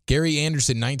 38? Gary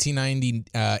Anderson,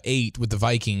 1998 with the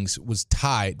Vikings, was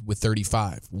tied with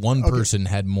 35. One person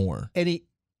had more.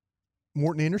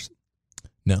 Morton Anderson?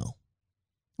 No.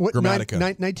 What,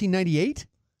 1998?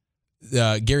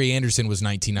 Gary Anderson was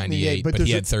 1998, but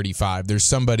he had 35. There's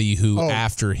somebody who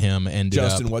after him ended up.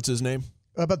 Justin, what's his name?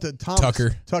 About the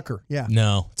Thomas. Tucker, yeah.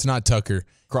 No, it's not Tucker.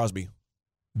 Crosby.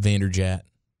 Vanderjagt.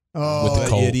 Oh, with the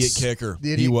Colts. Idiot kicker.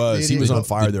 He was on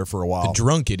fire there for a while. The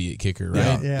drunk idiot kicker,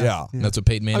 right? Yeah. That's what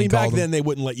Peyton Manning called him. Back then they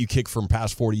wouldn't let you kick from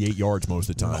past 48 yards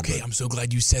most of the time. Okay, I'm so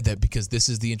glad you said that because this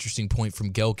is the interesting point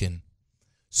from Gelkin.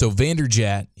 So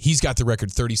Vanderjagt, he's got the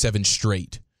record 37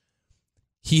 straight.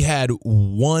 He had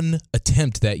one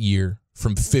attempt that year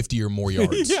from 50 or more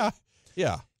yards.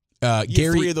 Yeah.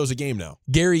 Gary, 3 of those a game now.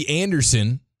 Gary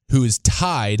Anderson, who is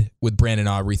tied with Brandon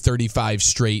Aubrey, 35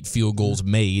 straight field goals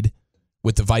made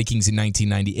with the Vikings in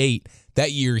 1998.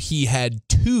 That year, he had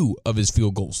 2 of his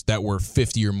field goals that were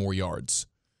 50 or more yards.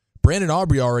 Brandon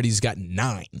Aubrey already's got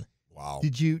 9. Wow.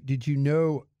 Did you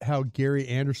know how Gary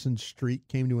Anderson's streak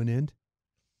came to an end?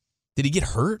 Did he get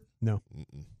hurt? No.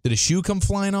 Did a shoe come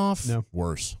flying off? No.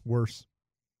 Worse.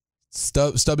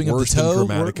 Stubbing Worse of the toe? than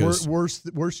Grammaticus.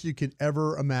 Worst you could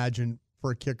ever imagine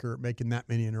for a kicker making that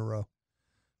many in a row.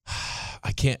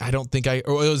 It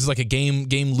was like a game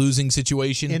losing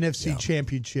situation. NFC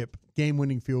Championship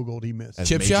game-winning field goal he missed. As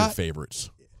Chip major shot? favorites.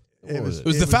 It was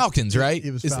the Falcons, right?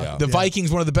 It was Is Falcons, the yeah.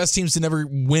 Vikings, one of the best teams to never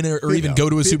win or even go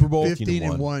to a Super Bowl.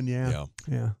 15-1,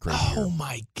 yeah. Crazy Oh year.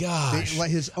 my gosh! I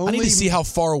need to see how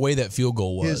far away that field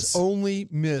goal was. His only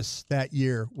miss that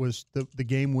year was the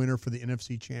game winner for the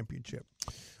NFC Championship.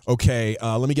 Okay,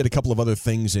 let me get a couple of other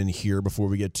things in here before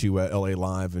we get to LA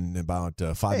Live in about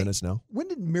 5 minutes now. When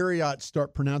did Marriott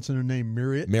start pronouncing her name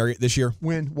Marriott? Marriott this year?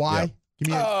 When? Why? Yeah. Give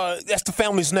me That's the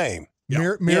family's name.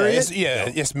 Marriott?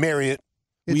 It's Marriott.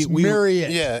 It's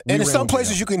Marriott. Yeah, and in some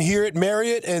places you can hear it,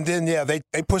 Marriott, and then,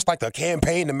 they push like a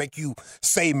campaign to make you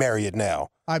say Marriott now.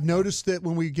 I've noticed that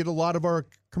when we get a lot of our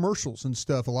commercials and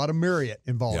stuff, a lot of Marriott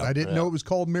involved. Yeah. I didn't know it was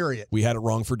called Marriott. We had it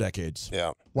wrong for decades.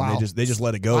 Yeah. Wow. And they just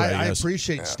let it go, I I guess.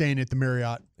 appreciate staying at the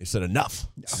Marriott. They said enough.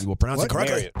 We will pronounce it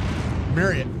correctly.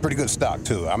 Marriott. Pretty good stock,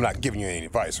 too. I'm not giving you any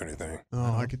advice or anything.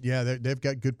 Oh, I could. Yeah, they've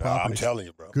got good properties. I'm telling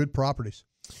you, bro. Good properties.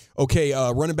 Okay,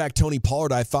 running back Tony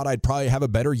Pollard, I thought I'd probably have a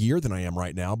better year than I am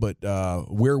right now, but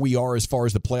where we are as far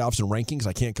as the playoffs and rankings,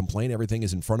 I can't complain. Everything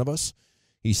is in front of us.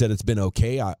 He said it's been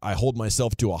okay. I hold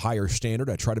myself to a higher standard.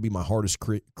 I try to be my hardest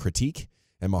critique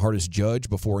and my hardest judge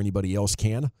before anybody else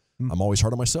can. I'm always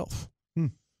hard on myself.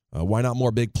 Why not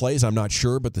more big plays? I'm not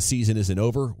sure, but the season isn't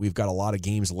over. We've got a lot of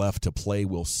games left to play.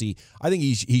 We'll see. I think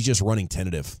he's just running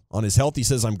tentative. On his health, he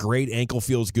says, I'm great. Ankle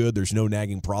feels good. There's no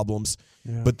nagging problems.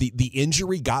 Yeah. But the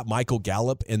injury got Michael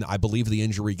Gallup, and I believe the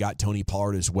injury got Tony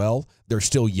Pollard as well. They're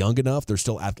still young enough. They're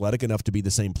still athletic enough to be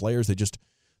the same players. They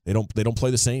don't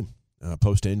play the same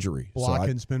post-injury.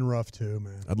 Blocking's been rough too,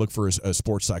 man. I'd look for a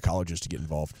sports psychologist to get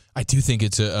involved. I do think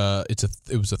it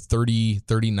was a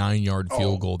 39-yard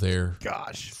field goal there.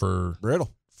 Gosh. For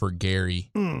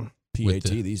Gary. PAT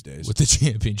these days. With the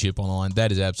championship on the line.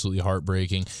 That is absolutely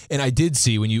heartbreaking. And I did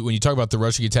see when you talk about the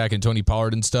rushing attack and Tony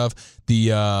Pollard and stuff,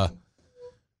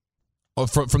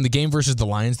 from the game versus the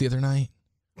Lions the other night,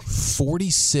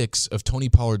 46 of Tony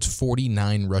Pollard's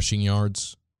 49 rushing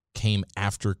yards came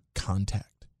after contact.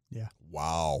 Yeah.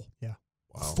 Wow. Yeah.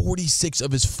 Wow. 46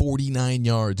 of his 49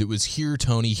 yards. It was here,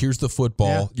 Tony. Here's the football.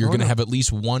 Yeah. You're going to have at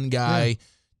least one guy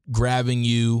grabbing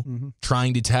you,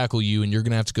 trying to tackle you, and you're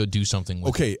going to have to go do something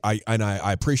with it.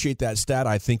 I appreciate that stat.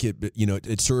 I think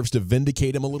it serves to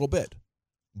vindicate him a little bit.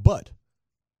 But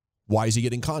why is he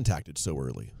getting contacted so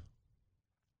early?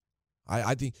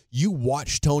 I think you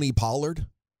watch Tony Pollard,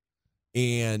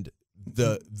 and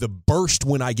the burst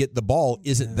when I get the ball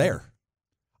isn't there.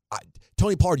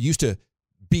 Tony Pollard used to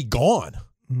be gone.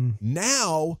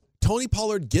 Now, Tony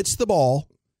Pollard gets the ball.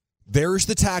 There's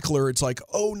the tackler. It's like,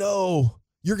 oh, no,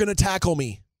 you're going to tackle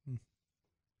me.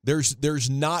 There's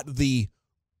not the,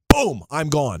 boom, I'm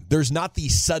gone. There's not the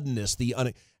suddenness.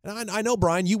 And I know,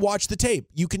 Brian, you watch the tape.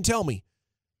 You can tell me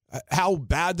how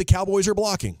bad the Cowboys are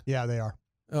blocking. Yeah, they are.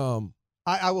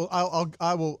 I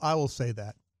will say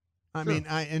that. I mean,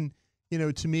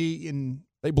 to me,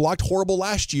 they blocked horrible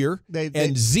last year,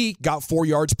 and Zeke got 4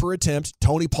 yards per attempt.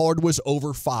 Tony Pollard was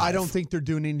over 5. I don't think they're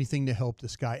doing anything to help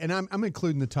this guy. And I'm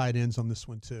including the tight ends on this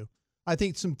one, too. I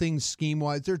think some things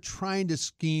scheme-wise, they're trying to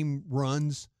scheme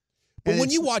runs. But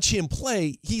when you watch him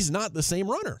play, he's not the same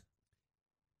runner.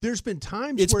 There's been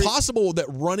times it's where possible that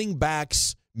running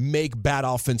backs make bad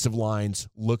offensive lines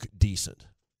look decent.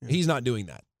 Yeah. He's not doing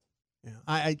that.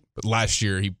 Yeah, but last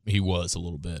year he was a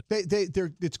little bit.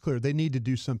 It's clear they need to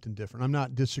do something different. I'm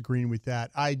not disagreeing with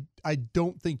that. I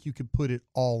don't think you could put it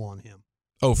all on him.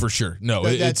 Oh, for sure. No,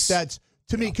 that's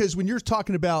to me, because when you're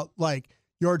talking about like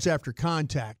yards after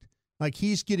contact, like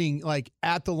he's getting like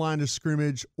at the line of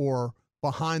scrimmage or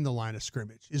behind the line of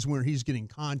scrimmage is where he's getting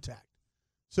contact.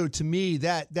 So to me,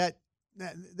 that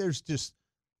there's just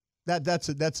that's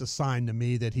a sign to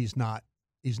me that he's not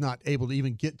able to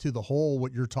even get to the hole.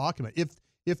 What you're talking about,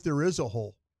 if there is a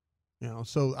hole,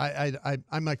 So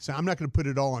I'm like saying I'm not going to put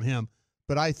it all on him,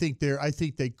 but I think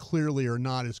they clearly are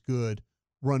not as good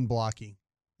run blocking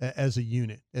as a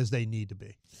unit as they need to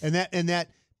be. And that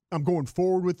I'm going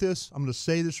forward with this. I'm going to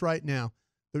say this right now: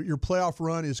 that your playoff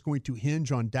run is going to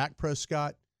hinge on Dak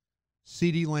Prescott,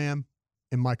 CeeDee Lamb,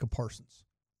 and Micah Parsons.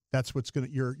 That's what's going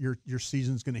to your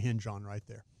season's going to hinge on right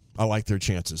there. I like their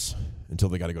chances until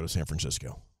they got to go to San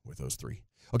Francisco with those three.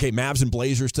 Okay, Mavs and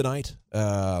Blazers tonight.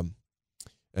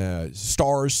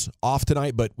 Stars off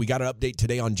tonight, but we got an update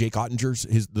today on Jake Ottinger's.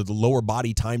 The lower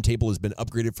body timetable has been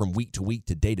upgraded from week to week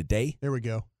to day to day. There we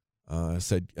go.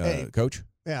 Coach?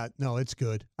 Yeah, no, it's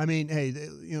good. I mean, hey,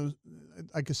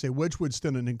 like I say, Wedgwood's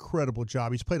done an incredible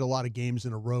job. He's played a lot of games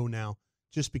in a row now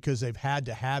just because they've had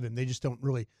to have him. They just don't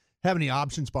really have any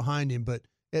options behind him, but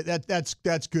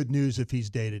that's good news if he's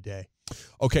day to day.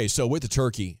 Okay, so with the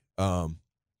turkey, the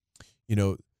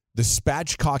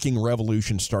spatchcocking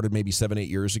revolution started maybe 7-8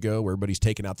 years ago where everybody's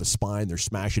taking out the spine, they're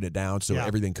smashing it down so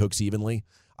everything cooks evenly.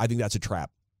 I think that's a trap.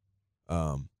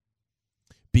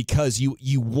 Because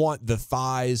you want the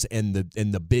thighs and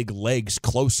the big legs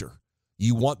closer.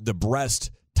 You want the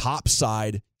breast top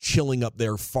side chilling up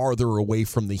there farther away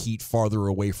from the heat, farther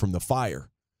away from the fire.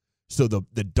 So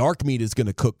the dark meat is going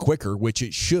to cook quicker, which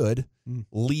it should,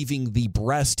 leaving the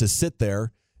breast to sit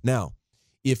there. Now,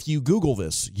 if you Google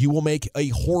this, you will make a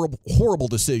horrible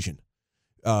decision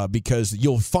because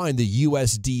you'll find the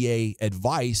USDA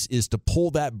advice is to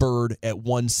pull that bird at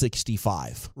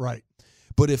 165. Right.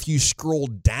 But if you scroll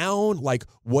down, like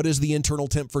what is the internal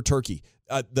temp for turkey?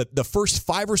 The first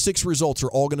 5 or 6 results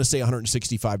are all going to say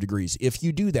 165 degrees. If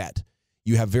you do that,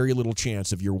 you have very little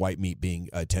chance of your white meat being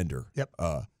tender. Yep.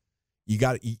 You're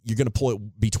going to pull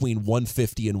it between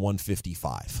 150 and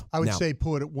 155. I would say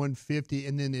pull it at 150,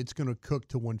 and then it's going to cook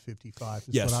to 155.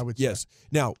 Yes, what I would say. Yes.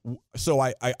 Now, so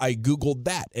I Googled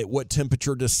that. At what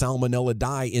temperature does salmonella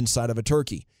die inside of a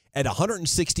turkey? At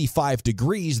 165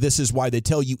 degrees, this is why they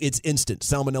tell you it's instant.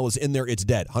 Salmonella's in there, it's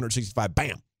dead. 165,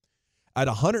 bam. At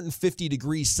 150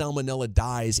 degrees, salmonella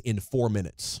dies in 4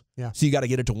 minutes. Yeah. So you got to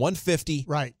get it to 150,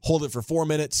 right? Hold it for 4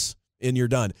 minutes, and you're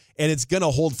done. And it's going to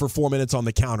hold for 4 minutes on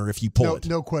the counter if you pull it.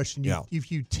 No question.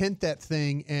 If you tent that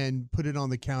thing and put it on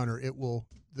the counter, it will,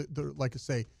 like I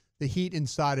say, the heat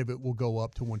inside of it will go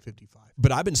up to 155.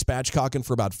 But I've been spatchcocking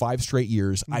for about 5 straight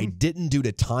years. Mm-hmm. I didn't do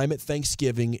the time at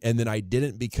Thanksgiving, and then I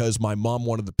didn't because my mom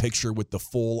wanted the picture with the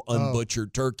full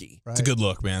unbutchered turkey. Right. It's a good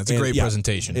look, man. It's a great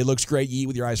presentation. It looks great. You eat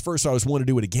with your eyes first. So I was wanting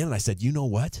to do it again, and I said, you know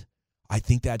what? I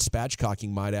think that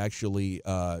spatchcocking might actually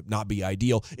not be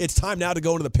ideal. It's time now to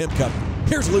go into the Pimp Cup.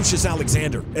 Here's Lucius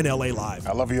Alexander in LA Live.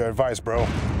 I love your advice, bro.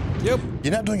 Yep.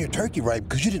 You're not doing your turkey right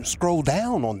because you didn't scroll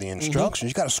down on the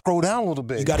instructions. You got to scroll down a little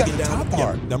bit. You got to get the down. top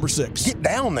part. Number 6. Get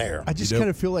down there. I just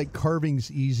kind of feel like carving's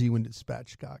easy when it's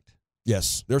spatchcocked.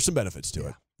 Yes, there's some benefits to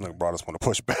it. Look, bro, I just want to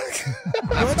push back.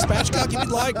 Go ahead, spatchcock if you'd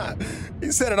like.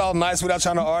 He said it all nice without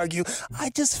trying to argue.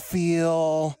 I just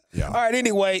feel. Yeah. All right,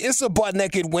 anyway, it's a Butt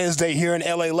Naked Wednesday here in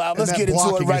LA Live. Let's get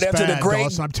into it right after the great.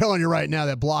 Dawson. I'm telling you right now,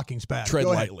 that blocking's bad. Tread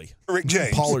lightly. Rick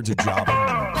James. Pollard's a job.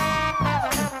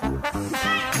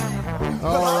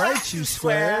 All right, you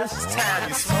squares. It's time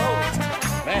you smoke.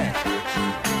 Man,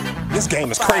 this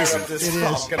game is crazy. It is.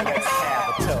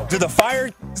 Do the Fire,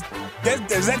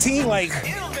 does that team, like,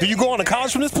 do you go on to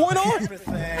college from this point on? Which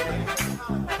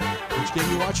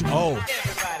game you watching? Oh.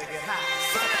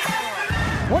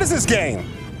 What is this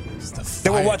game?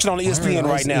 That we're watching on ESPN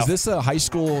right now. Is this a high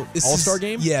school all-star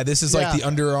game? Yeah, this is like the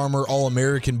Under Armour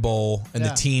All-American Bowl, and the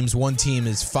teams, one team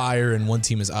is fire and one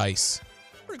team is ice.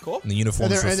 Pretty cool. And the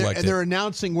uniforms reflect and they're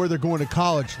announcing where they're going to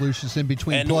college, Lucius, in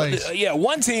between plays.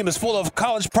 One team is full of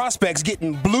college prospects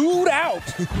getting blued out.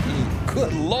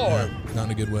 Good Lord. Yeah, not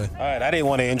in a good way. All right, I didn't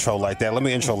want to intro like that. Let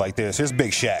me intro like this. Here's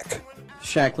Big Shaq.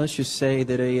 Shaq, let's just say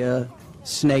that a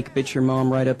snake bit your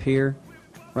mom right up here,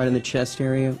 right in the chest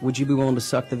area. Would you be willing to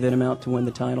suck the venom out to win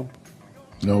the title?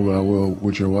 No, but I will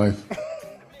with your wife.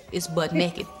 It's Butt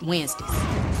Naked Wednesdays.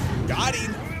 Got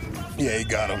him. Yeah, he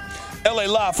got him. LA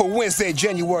Live for Wednesday,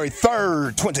 January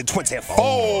 3rd, 2024.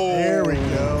 There we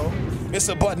go. It's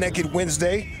a Butt Naked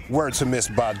Wednesday. Word to Miss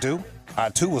Badu. I,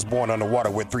 too, was born underwater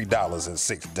with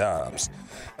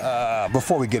 $3.06.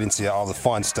 Before we get into all the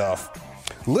fun stuff,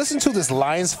 listen to this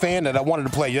Lions fan that I wanted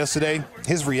to play yesterday.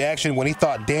 His reaction when he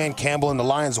thought Dan Campbell and the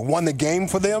Lions won the game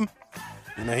for them.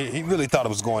 You know, he really thought it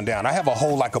was going down. I have a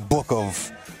whole, like, a book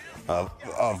of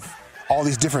all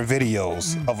these different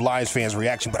videos of Lions fans'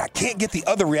 reaction, but I can't get the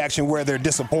other reaction where they're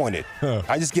disappointed.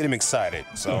 I just get them excited.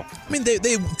 So I mean,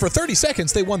 they for 30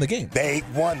 seconds, they won the game. They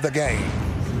won the game.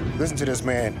 Listen to this,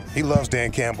 man. He loves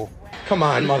Dan Campbell. Come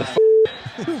on, motherfucker.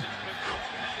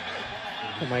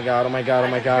 Oh, my God, oh, my God, oh,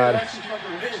 my God.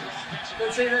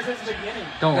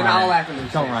 Don't run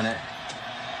it. Don't run it.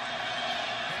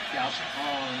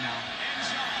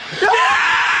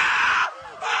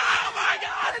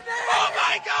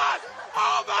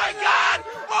 Oh my God!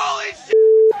 Holy shit!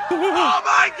 Oh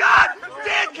my God!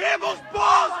 Dan Campbell's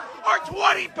balls are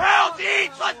 20 pounds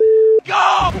each! Let's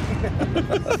go!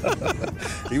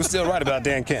 He was still right about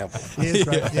Dan Campbell. He is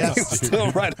right. Yes. He was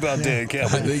still right about Dan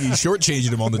Campbell. I think he's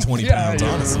shortchanging him on the 20 pounds,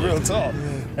 honestly. Real talk.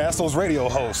 Astros radio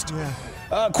host.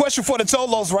 Question for the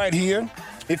Tolos right here.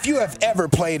 If you have ever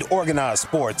played organized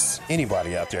sports,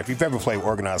 anybody out there, if you've ever played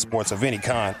organized sports of any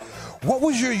kind, what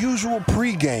was your usual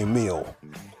pregame meal?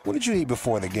 What did you eat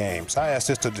before the games? I asked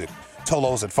this to the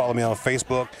Tolos that follow me on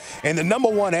Facebook, and the number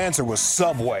one answer was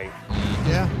Subway.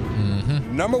 Yeah.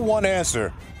 Mm-hmm. Number one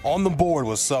answer on the board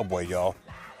was Subway, y'all.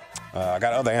 I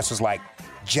got other answers like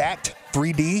Jacked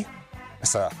 3D.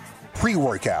 It's a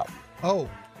pre-workout. Oh.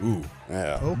 Ooh.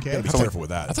 Yeah. Okay. Be careful with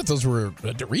that. I thought those were a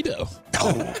Dorito.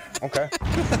 Oh, okay.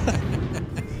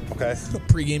 Okay.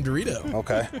 Pre-game Dorito.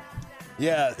 Okay.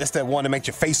 Yeah, it's that one that makes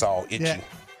your face all itchy.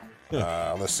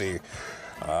 Yeah. Let's see.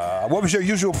 What was your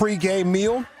usual pregame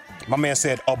meal? My man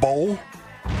said a bowl.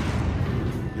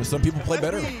 Some people play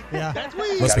better. Yeah.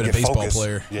 Must have been a baseball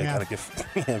player. Yeah, gotta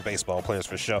get baseball players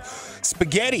for sure.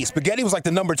 Spaghetti. Spaghetti was like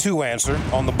the number 2 answer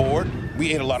on the board.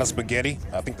 We ate a lot of spaghetti.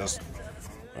 I think the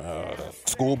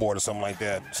school board or something like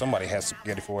that. Somebody has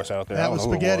spaghetti for us out there. That was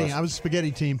spaghetti. I was a spaghetti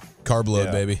team. Carb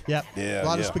load, baby. Yep. Yeah. A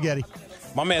lot of spaghetti.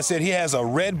 My man said he has a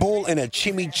Red Bull and a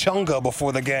chimichanga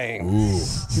before the game. Ooh,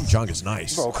 chimichanga's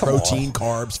nice. Bro, come Protein, on.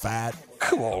 carbs, fat.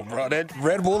 Come on, bro. That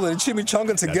Red Bull and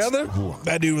chimichanga together?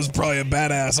 That dude was probably a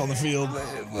badass on the field.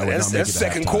 That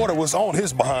second quarter was on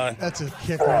his behind. That's a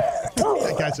kicker.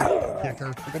 That guy's a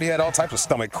kicker. But he had all types of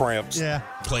stomach cramps. Yeah.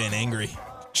 Playing angry.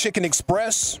 Chicken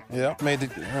Express. Yeah. Made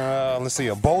it, let's see,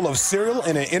 a bowl of cereal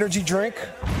and an energy drink.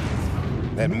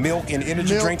 That milk and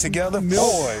energy drink together.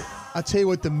 Boy. I'll tell you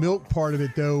what, the milk part of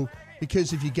it, though,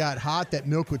 because if you got hot, that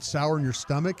milk would sour in your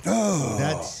stomach.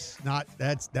 I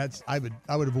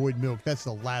would avoid milk. That's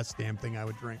the last damn thing I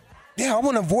would drink. Yeah, I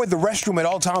want to avoid the restroom at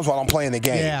all times while I'm playing the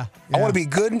game. Yeah. I want to be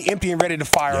good and empty and ready to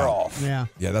fire off. Yeah.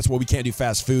 Yeah, that's why we can't do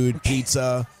fast food,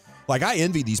 pizza. Like, I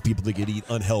envy these people that get eat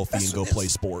unhealthy and go play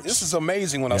sports. This is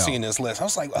amazing when I seen this list. I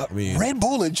was like, Red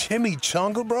Bull and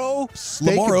chimichanga, bro?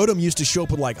 Lamar Odom used to show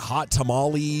up with, like, hot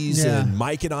tamales and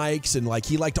Mike and Ike's, and, like,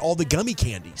 he liked all the gummy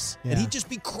candies. Yeah. And he'd just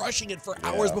be crushing it for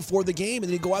hours before the game, and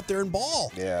then he'd go out there and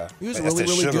ball. Yeah. He was That's really, that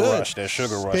really sugar good. Rush, that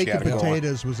sugar rush. Steak and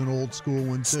potatoes was an old school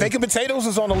one, too. Steak and potatoes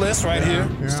is on the list right here.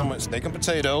 Yeah. Steak and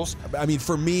potatoes. I mean,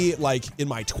 for me, like, in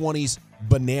my 20s,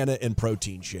 banana and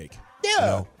protein shake. Yeah. You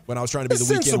know, when I was trying to be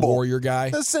the weekend warrior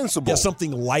guy. That's sensible. Yeah,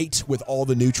 something light with all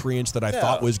the nutrients that I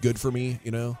thought was good for me,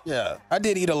 you know? Yeah. I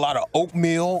did eat a lot of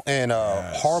oatmeal and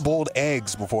hard-boiled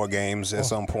eggs before games at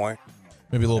some point.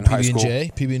 Maybe a little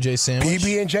PB&J? PB&J sandwich?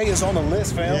 PB&J is on the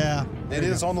list, fam. Yeah. It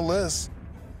is on the list.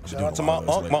 Shout out to my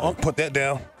uncle. My uncle put that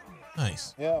down.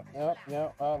 Nice. Yeah.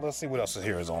 Let's see what else is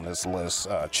here is on this list.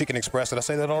 Chicken Express. Did I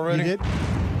say that already? You did?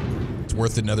 It's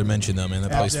worth another mention, though, man.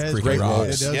 That place freaking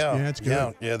rocks. Yeah, it's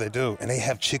good. Yeah, they do. And they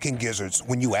have chicken gizzards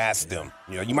when you ask them.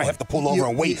 You know, you might have to pull over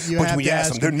and wait, but when you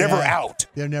ask them, they're never out.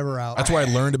 They're never out. That's where I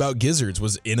learned about gizzards,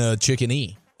 was in a Chicken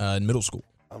E in middle school.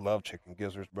 I love chicken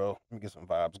gizzards, bro. Let me get some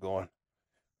vibes going.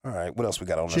 All right, what else we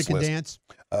got on Chicken this dance.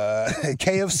 list?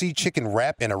 KFC chicken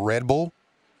wrap and a Red Bull.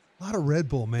 A lot of Red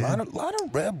Bull, man. A lot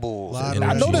of Red Bulls. Lot And of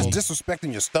I know Red that's Bull.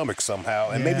 disrespecting your stomach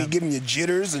somehow and maybe giving you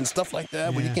jitters and stuff like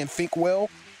that when you can't think well.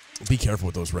 Be careful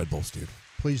with those Red Bulls, dude.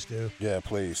 Please do. Yeah,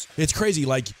 please. It's crazy.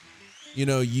 Like, you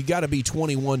know, you got to be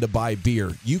 21 to buy beer.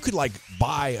 You could, like,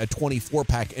 buy a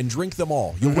 24-pack and drink them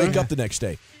all. You'll wake up the next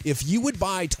day. If you would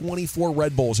buy 24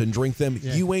 Red Bulls and drink them,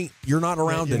 you're not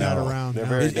around anymore. Not around. They're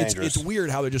very dangerous. It's weird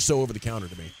how they're just so over the counter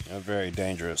to me. They're very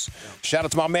dangerous. Shout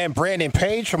out to my man Brandon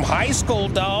Page from high school,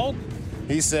 dog.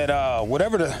 He said,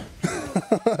 whatever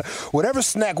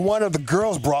snack one of the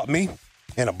girls brought me,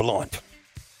 and a blunt.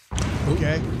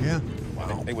 Okay, yeah.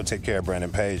 Wow. They would take care of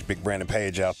Brandon Page, big Brandon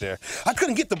Page out there. I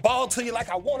couldn't get the ball to you like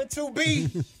I wanted to be.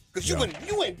 Because you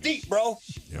went deep, bro.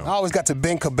 Yeah. I always got to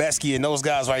Ben Kabeski and those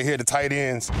guys right here, the tight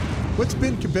ends. What's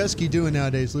Ben Kabeski doing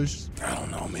nowadays, Lucius? I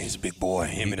don't know, man. He's a big boy.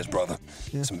 Him and his brother.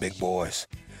 Yeah. Some big boys.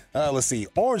 Let's see.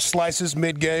 Orange slices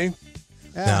mid-game.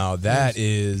 Now, that's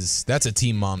a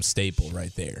Team Mom staple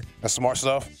right there. That's smart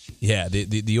stuff? Yeah,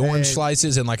 the orange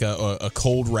slices and like a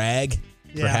cold rag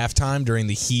for halftime during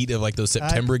the heat of like those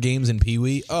September games in Pee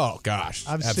Wee. Oh, gosh.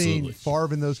 I've absolutely. seen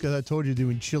Favre and those guys. I told you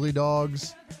doing chili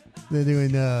dogs. They're doing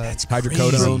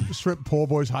hydrocodone. Shrimp po'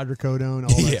 boys, hydrocodone.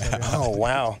 All that stuff. Oh,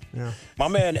 wow. Yeah. My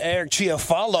man Eric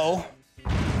Chiafalo,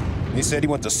 he said he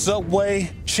went to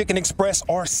Subway, Chicken Express,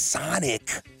 or Sonic.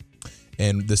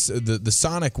 And the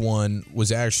Sonic one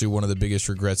was actually one of the biggest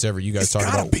regrets ever. You guys talk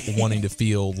about wanting to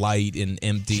feel light and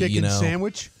empty. Chicken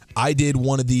sandwich? I did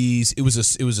one of these. It was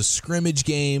a scrimmage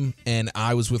game, and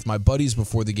I was with my buddies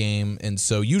before the game. And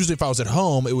so usually, if I was at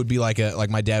home, it would be like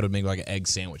my dad would make like an egg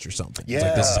sandwich or something. Yeah, it's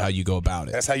like, this is how you go about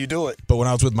it. That's how you do it. But when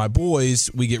I was with my boys,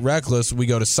 we get reckless. We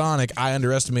go to Sonic. I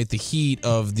underestimate the heat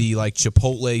of the like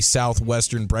Chipotle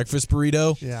Southwestern breakfast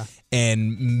burrito. Yeah.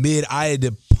 And I had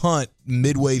to punt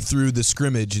midway through the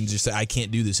scrimmage and just say I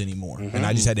can't do this anymore. Mm-hmm. And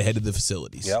I just had to head to the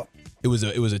facilities. Yep. It was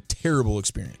a terrible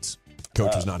experience.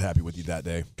 Coach was not happy with you that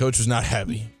day. Coach was not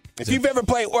happy. If you've ever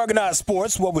played organized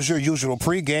sports, what was your usual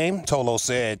pregame? Tolo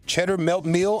said cheddar melt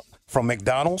meal from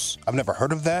McDonald's. I've never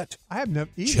heard of that. I have never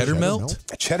eaten Cheddar melt?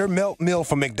 A cheddar melt meal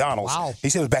from McDonald's. Wow. He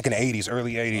said it was back in the 80s,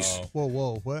 early 80s.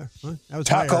 Whoa, what? That was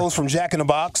Tacos from Jack in the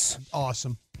Box.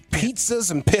 Awesome.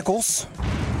 Pizzas and pickles.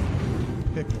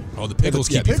 Pickle. Oh, the pickles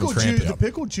keep you from cramping. The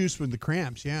pickle juice with the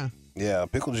cramps, yeah. Yeah,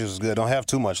 pickle juice is good. Don't have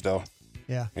too much, though.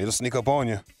 Yeah. It'll sneak up on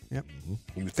you. Yep.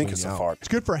 You would think it's a fart. It's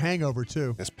good for a hangover,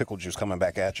 too. This pickle juice coming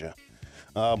back at you.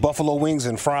 Buffalo wings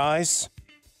and fries.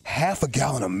 Half a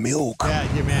gallon of milk.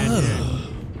 Yeah,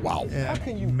 man. Wow. Yeah,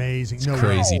 amazing. No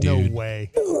crazy, way. dude. No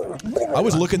way. I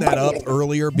was looking that up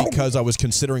earlier because I was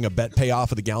considering a bet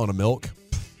payoff of the gallon of milk.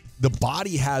 The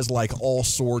body has like all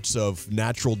sorts of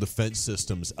natural defense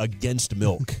systems against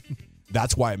milk.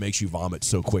 That's why it makes you vomit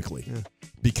so quickly. Yeah.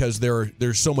 Because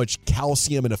there's so much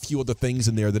calcium and a few other things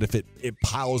in there that if it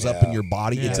piles up in your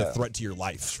body, it's a threat to your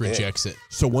life. Just rejects it.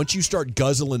 So once you start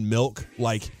guzzling milk,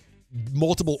 like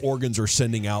multiple organs are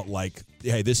sending out like,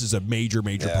 hey, this is a major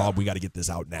problem. We got to get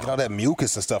this out now. You know that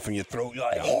mucus and stuff in your throat. You're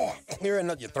like, oh, hearing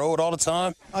that you throw it all the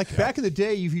time. Like back in the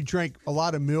day, if you drank a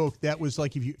lot of milk, that was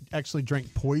like if you actually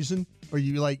drank poison, or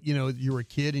you you were a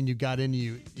kid and you got in,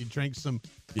 you drank some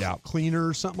cleaner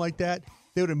or something like that.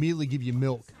 They would immediately give you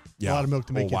milk. A lot of milk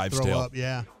to make you throw up.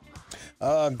 Yeah.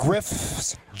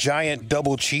 Griff's giant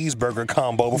double cheeseburger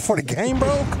combo before the game,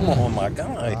 bro. Come on, my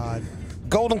God.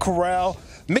 Golden Corral,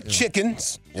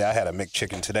 McChickens. Yeah, I had a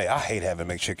McChicken today. I hate having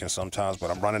McChicken sometimes,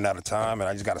 but I'm running out of time, and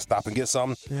I just got to stop and get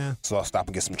something. Yeah. So I'll stop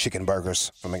and get some chicken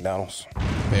burgers from McDonald's.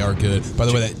 They are good. By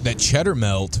the way, that cheddar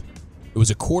melt, it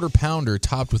was a quarter pounder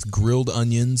topped with grilled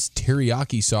onions,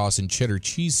 teriyaki sauce, and cheddar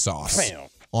cheese sauce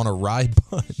on a rye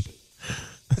bun.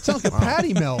 It sounds like a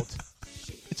patty melt.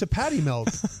 It's a patty melt.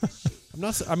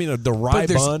 The rye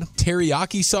bun.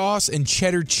 Teriyaki sauce and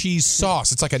cheddar cheese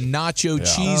sauce. It's like a nacho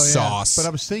cheese sauce. But I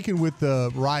was thinking with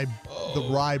the rye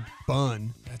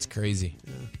bun. That's crazy.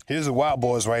 Yeah. Here's the Wild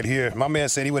Boys right here. My man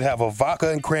said he would have a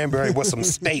vodka and cranberry with some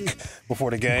steak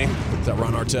before the game. Is that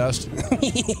Ron Artest?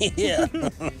 Yeah.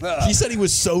 He said he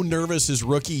was so nervous his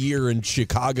rookie year in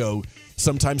Chicago.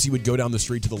 Sometimes he would go down the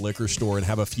street to the liquor store and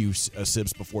have a few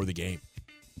sips before the game.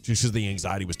 Just because the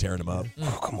anxiety was tearing him up.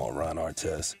 Oh, come on, Ron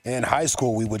Artest. In high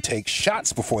school, we would take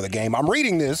shots before the game. I'm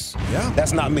reading this. Yeah.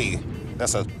 That's not me.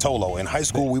 That's a Tolo. In high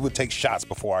school, we would take shots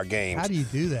before our games. How do you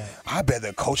do that? I bet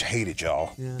the coach hated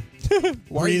y'all. Yeah.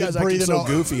 Why are you guys acting so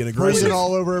goofy and aggressive? Breathing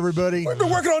all over everybody. We've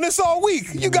been working on this all week.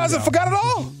 You guys have forgot it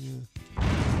all.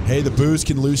 Hey, the booze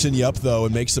can loosen you up, though,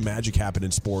 and make some magic happen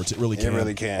in sports. It really can. It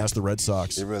really can. That's the Red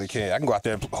Sox. It really can. I can go out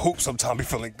there and hoop sometime, be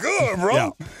feeling good, bro. Yeah.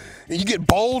 And you get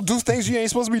bold, do things you ain't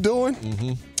supposed to be doing.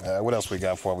 Mm-hmm. What else we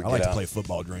got before we I get like out? to play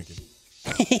football drinking.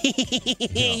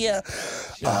 Yeah.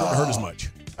 It doesn't hurt as much.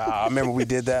 I remember we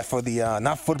did that for the,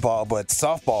 not football, but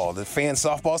softball, the fan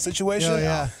softball situation.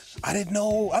 Yeah. I didn't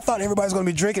know. I thought everybody was going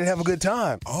to be drinking and have a good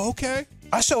time. Okay.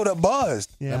 I showed up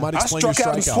buzzed. Yeah. That might I explain struck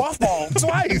out in your softball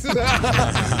twice.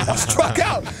 I struck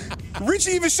out.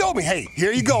 Richie even showed me, hey,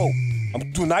 here you go.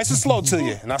 I'm doing nice and slow to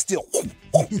you. And I still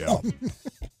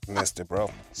missed it,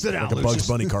 bro. Sit down, like a Bugs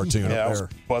Bunny cartoon I up was there.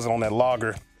 buzzing on that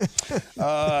lager.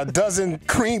 Dozen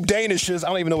cream danishes. I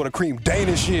don't even know what a cream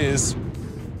danish is.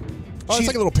 Oh, it's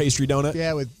like a little pastry donut.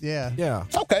 Yeah.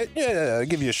 Okay, yeah,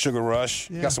 give you a sugar rush.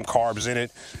 Got some carbs in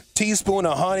it. Teaspoon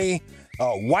of honey,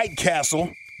 White Castle.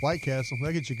 White Castle,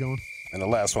 that gets you going. And the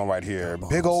last one right here,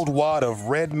 big old wad of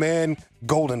Red Man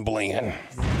Golden Blend.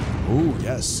 Ooh,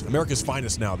 yes. America's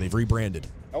Finest now. They've rebranded.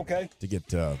 Okay. To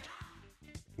get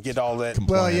all that. Compliant.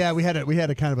 Well, yeah, we had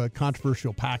a kind of a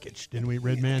controversial package, didn't we,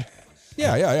 Red Man?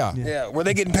 Yeah. Yeah, were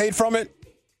they getting paid from it?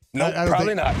 Nope, I don't probably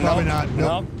think- not. probably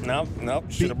not. Nope.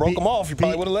 Should have broke them off. You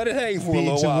probably would have let it hang for a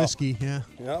little Beans while. and whiskey, yeah.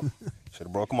 Yep. Should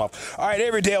have broke them off. All right,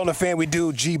 every day on the Fan, we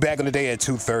do G back in the day at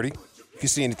 2:30. If you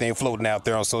see anything floating out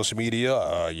there on social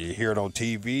media, you hear it on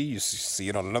TV, you see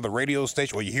it on another radio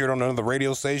station, or you hear it on another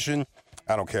radio station,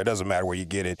 I don't care. It doesn't matter where you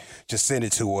get it. Just send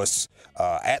it to us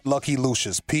at Lucky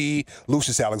Lucius P.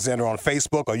 Lucius Alexander on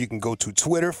Facebook, or you can go to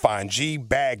Twitter, find G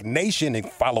Bag Nation, and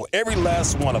follow every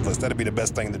last one of us. That'll be the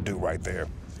best thing to do right there.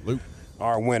 Luke.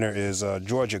 Our winner is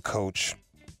Georgia coach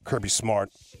Kirby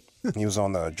Smart. He was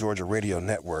on the Georgia Radio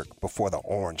Network before the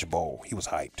Orange Bowl. He was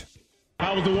hyped.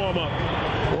 How was the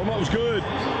warm-up? Warm-up was good.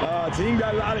 Team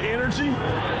got a lot of energy.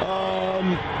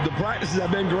 The practices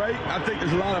have been great. I think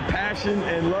there's a lot of passion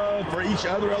and love for each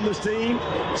other on this team.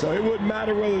 So it wouldn't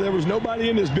matter whether there was nobody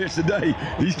in this bitch today.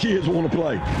 These kids want to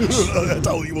play. I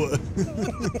told you what.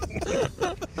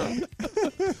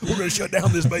 We're going to shut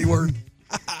down this Bayword.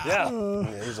 Yeah,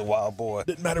 he's a wild boy.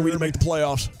 Didn't matter. We didn't make the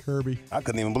playoffs. Kirby. I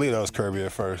couldn't even believe that was Kirby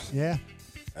at first. Yeah.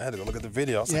 I had to go look at the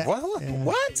video. I was like,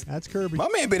 what? That's Kirby. My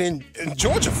man been in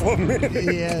Georgia for a minute.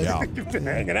 Yeah. He's been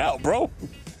hanging out, bro.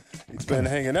 He's been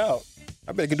hanging out.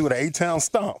 I bet he can do it an 8-town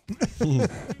stomp.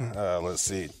 Let's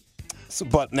see. It's a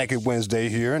Butt Naked Wednesday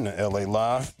here in the LA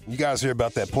Live. You guys hear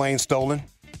about that plane stolen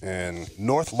in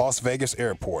North Las Vegas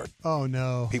Airport? Oh,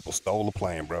 no. People stole the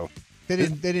plane, bro. They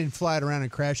didn't fly it around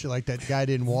and crash it like that guy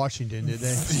did in Washington, did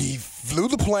they? He flew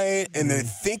the plane, and they're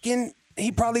thinking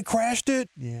he probably crashed it.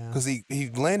 Yeah. Because he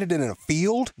landed it in a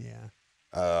field. Yeah.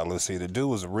 Let's see. The dude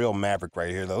was a real maverick right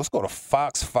here, though. Let's go to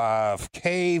Fox 5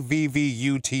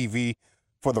 KVVU TV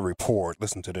for the report.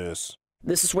 Listen to this.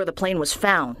 This is where the plane was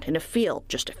found, in a field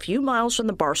just a few miles from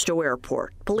the Barstow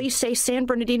Airport. Police say San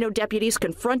Bernardino deputies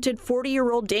confronted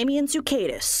 40-year-old Damian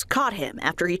Zucaitis, caught him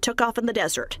after he took off in the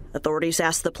desert. Authorities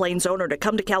asked the plane's owner to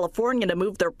come to California to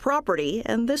move their property,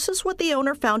 and this is what the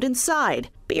owner found inside.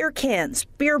 Beer cans,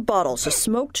 beer bottles, a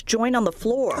smoked joint on the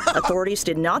floor. Authorities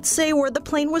did not say where the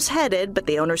plane was headed, but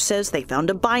the owner says they found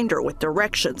a binder with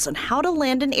directions on how to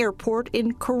land an airport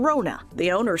in Corona.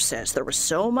 The owner says there was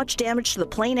so much damage to the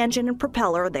plane engine and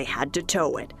propeller they had to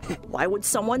tow it. Why would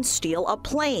someone steal a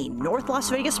plane? North Las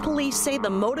Vegas police say the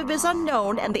motive is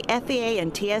unknown and the FAA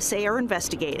and TSA are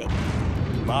investigating.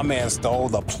 My man stole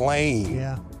the plane.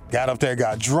 Yeah. Got up there,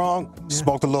 got drunk,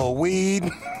 smoked a little weed.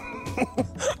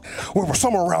 We were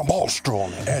somewhere around Ballstrow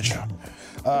on the edge.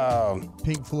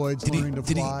 Pink Floyd's learning to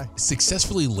fly. Did he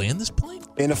successfully land this plane?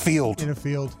 In a field. In a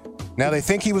field. Now, they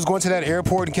think he was going to that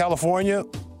airport in California,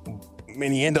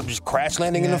 and he ended up just crash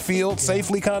landing in the field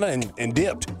safely, kind of, and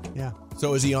dipped. Yeah.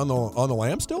 So is he on the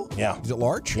lam still? Yeah. Is it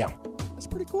large? Yeah. That's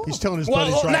pretty cool. He's telling his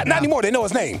buddies right not now. anymore. They know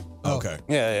his name. Okay.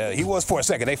 Yeah. He was for a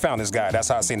second. They found this guy. That's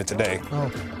how I seen it today.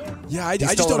 Oh. Yeah, I He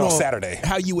just stole don't it know on Saturday.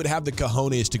 how you would have the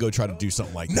cojones to go try to do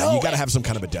something like that. No. You got to have some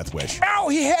kind of a death wish. Oh,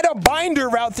 he had a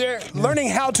binder out there learning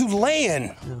how to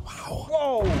land. Wow.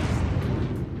 Whoa.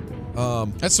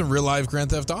 That's some real life Grand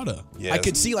Theft Auto. Yes. I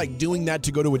could see like doing that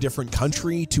to go to a different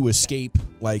country to escape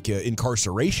like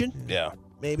incarceration. Yeah.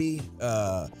 Maybe.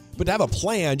 But to have a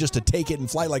plan just to take it and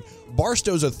fly, like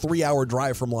Barstow's a 3-hour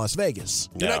drive from Las Vegas.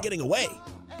 You're Yeah. not getting away.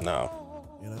 No.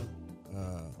 You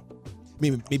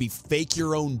know, maybe fake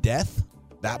your own death.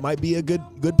 That might be a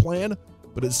good plan.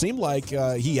 But it seemed like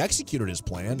he executed his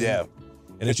plan. Yeah.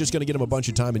 And it's just going to get him a bunch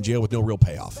of time in jail with no real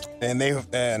payoff. And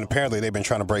apparently they've been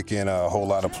trying to break in a whole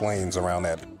lot of planes around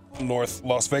that North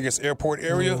Las Vegas airport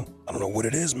area. I don't know what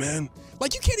it is, man.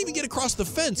 Like, you can't even get across the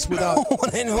fence without...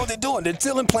 They know what they're doing. They're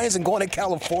stealing planes and going to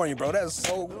California, bro. That's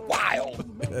so wild.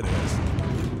 It is.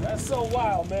 That's so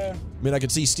wild, man. I mean, I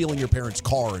could see stealing your parents'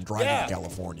 car and driving to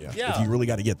California if you really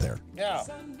got to get there. Yeah.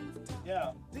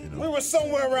 Yeah. We were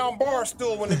somewhere around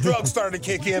Barstool when the drugs started to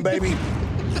kick in, baby.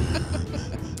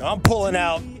 I'm pulling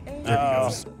out.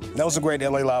 That was a great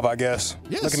LA Live, I guess.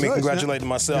 Yes, Look at me congratulating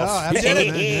myself. No,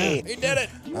 absolutely. He did it.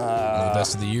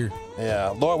 Best of the year. Yeah.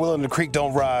 Lord willing, the creek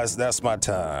don't rise. That's my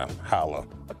time. Holla.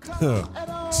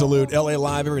 Salute. LA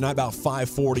Live every night about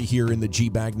 5:40 here in the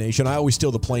G-Bag Nation. I always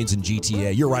steal the planes in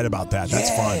GTA. You're right about that.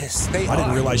 That's fun. I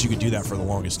didn't realize you could do that for the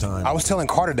longest time. I was telling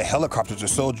Carter the helicopters are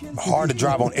so hard to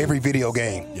drive on every video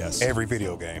game. Yes. Every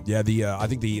video game. Yeah, I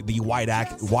think the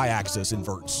y-axis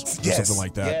inverts or something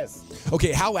like that. Yes.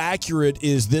 Okay, how accurate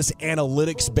is this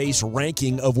analytics-based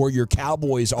ranking of where your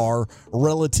Cowboys are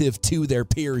relative to their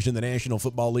peers in the National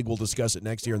Football League? We'll discuss it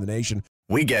next year in the nation.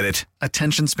 We get it.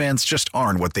 Attention spans just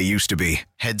aren't what they used to be.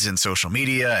 Heads in social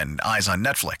media and eyes on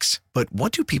Netflix. But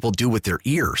what do people do with their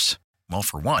ears? Well,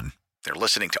 for one, they're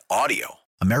listening to audio.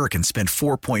 Americans spend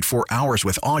 4.4 hours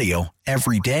with audio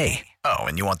every day. Oh,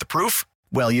 and you want the proof?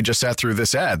 Well, you just sat through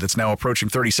this ad that's now approaching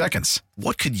 30 seconds.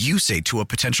 What could you say to a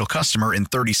potential customer in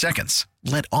 30 seconds?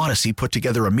 Let Odyssey put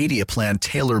together a media plan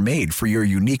tailor-made for your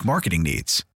unique marketing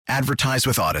needs. Advertise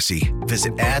with Odyssey.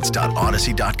 Visit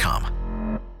ads.odyssey.com.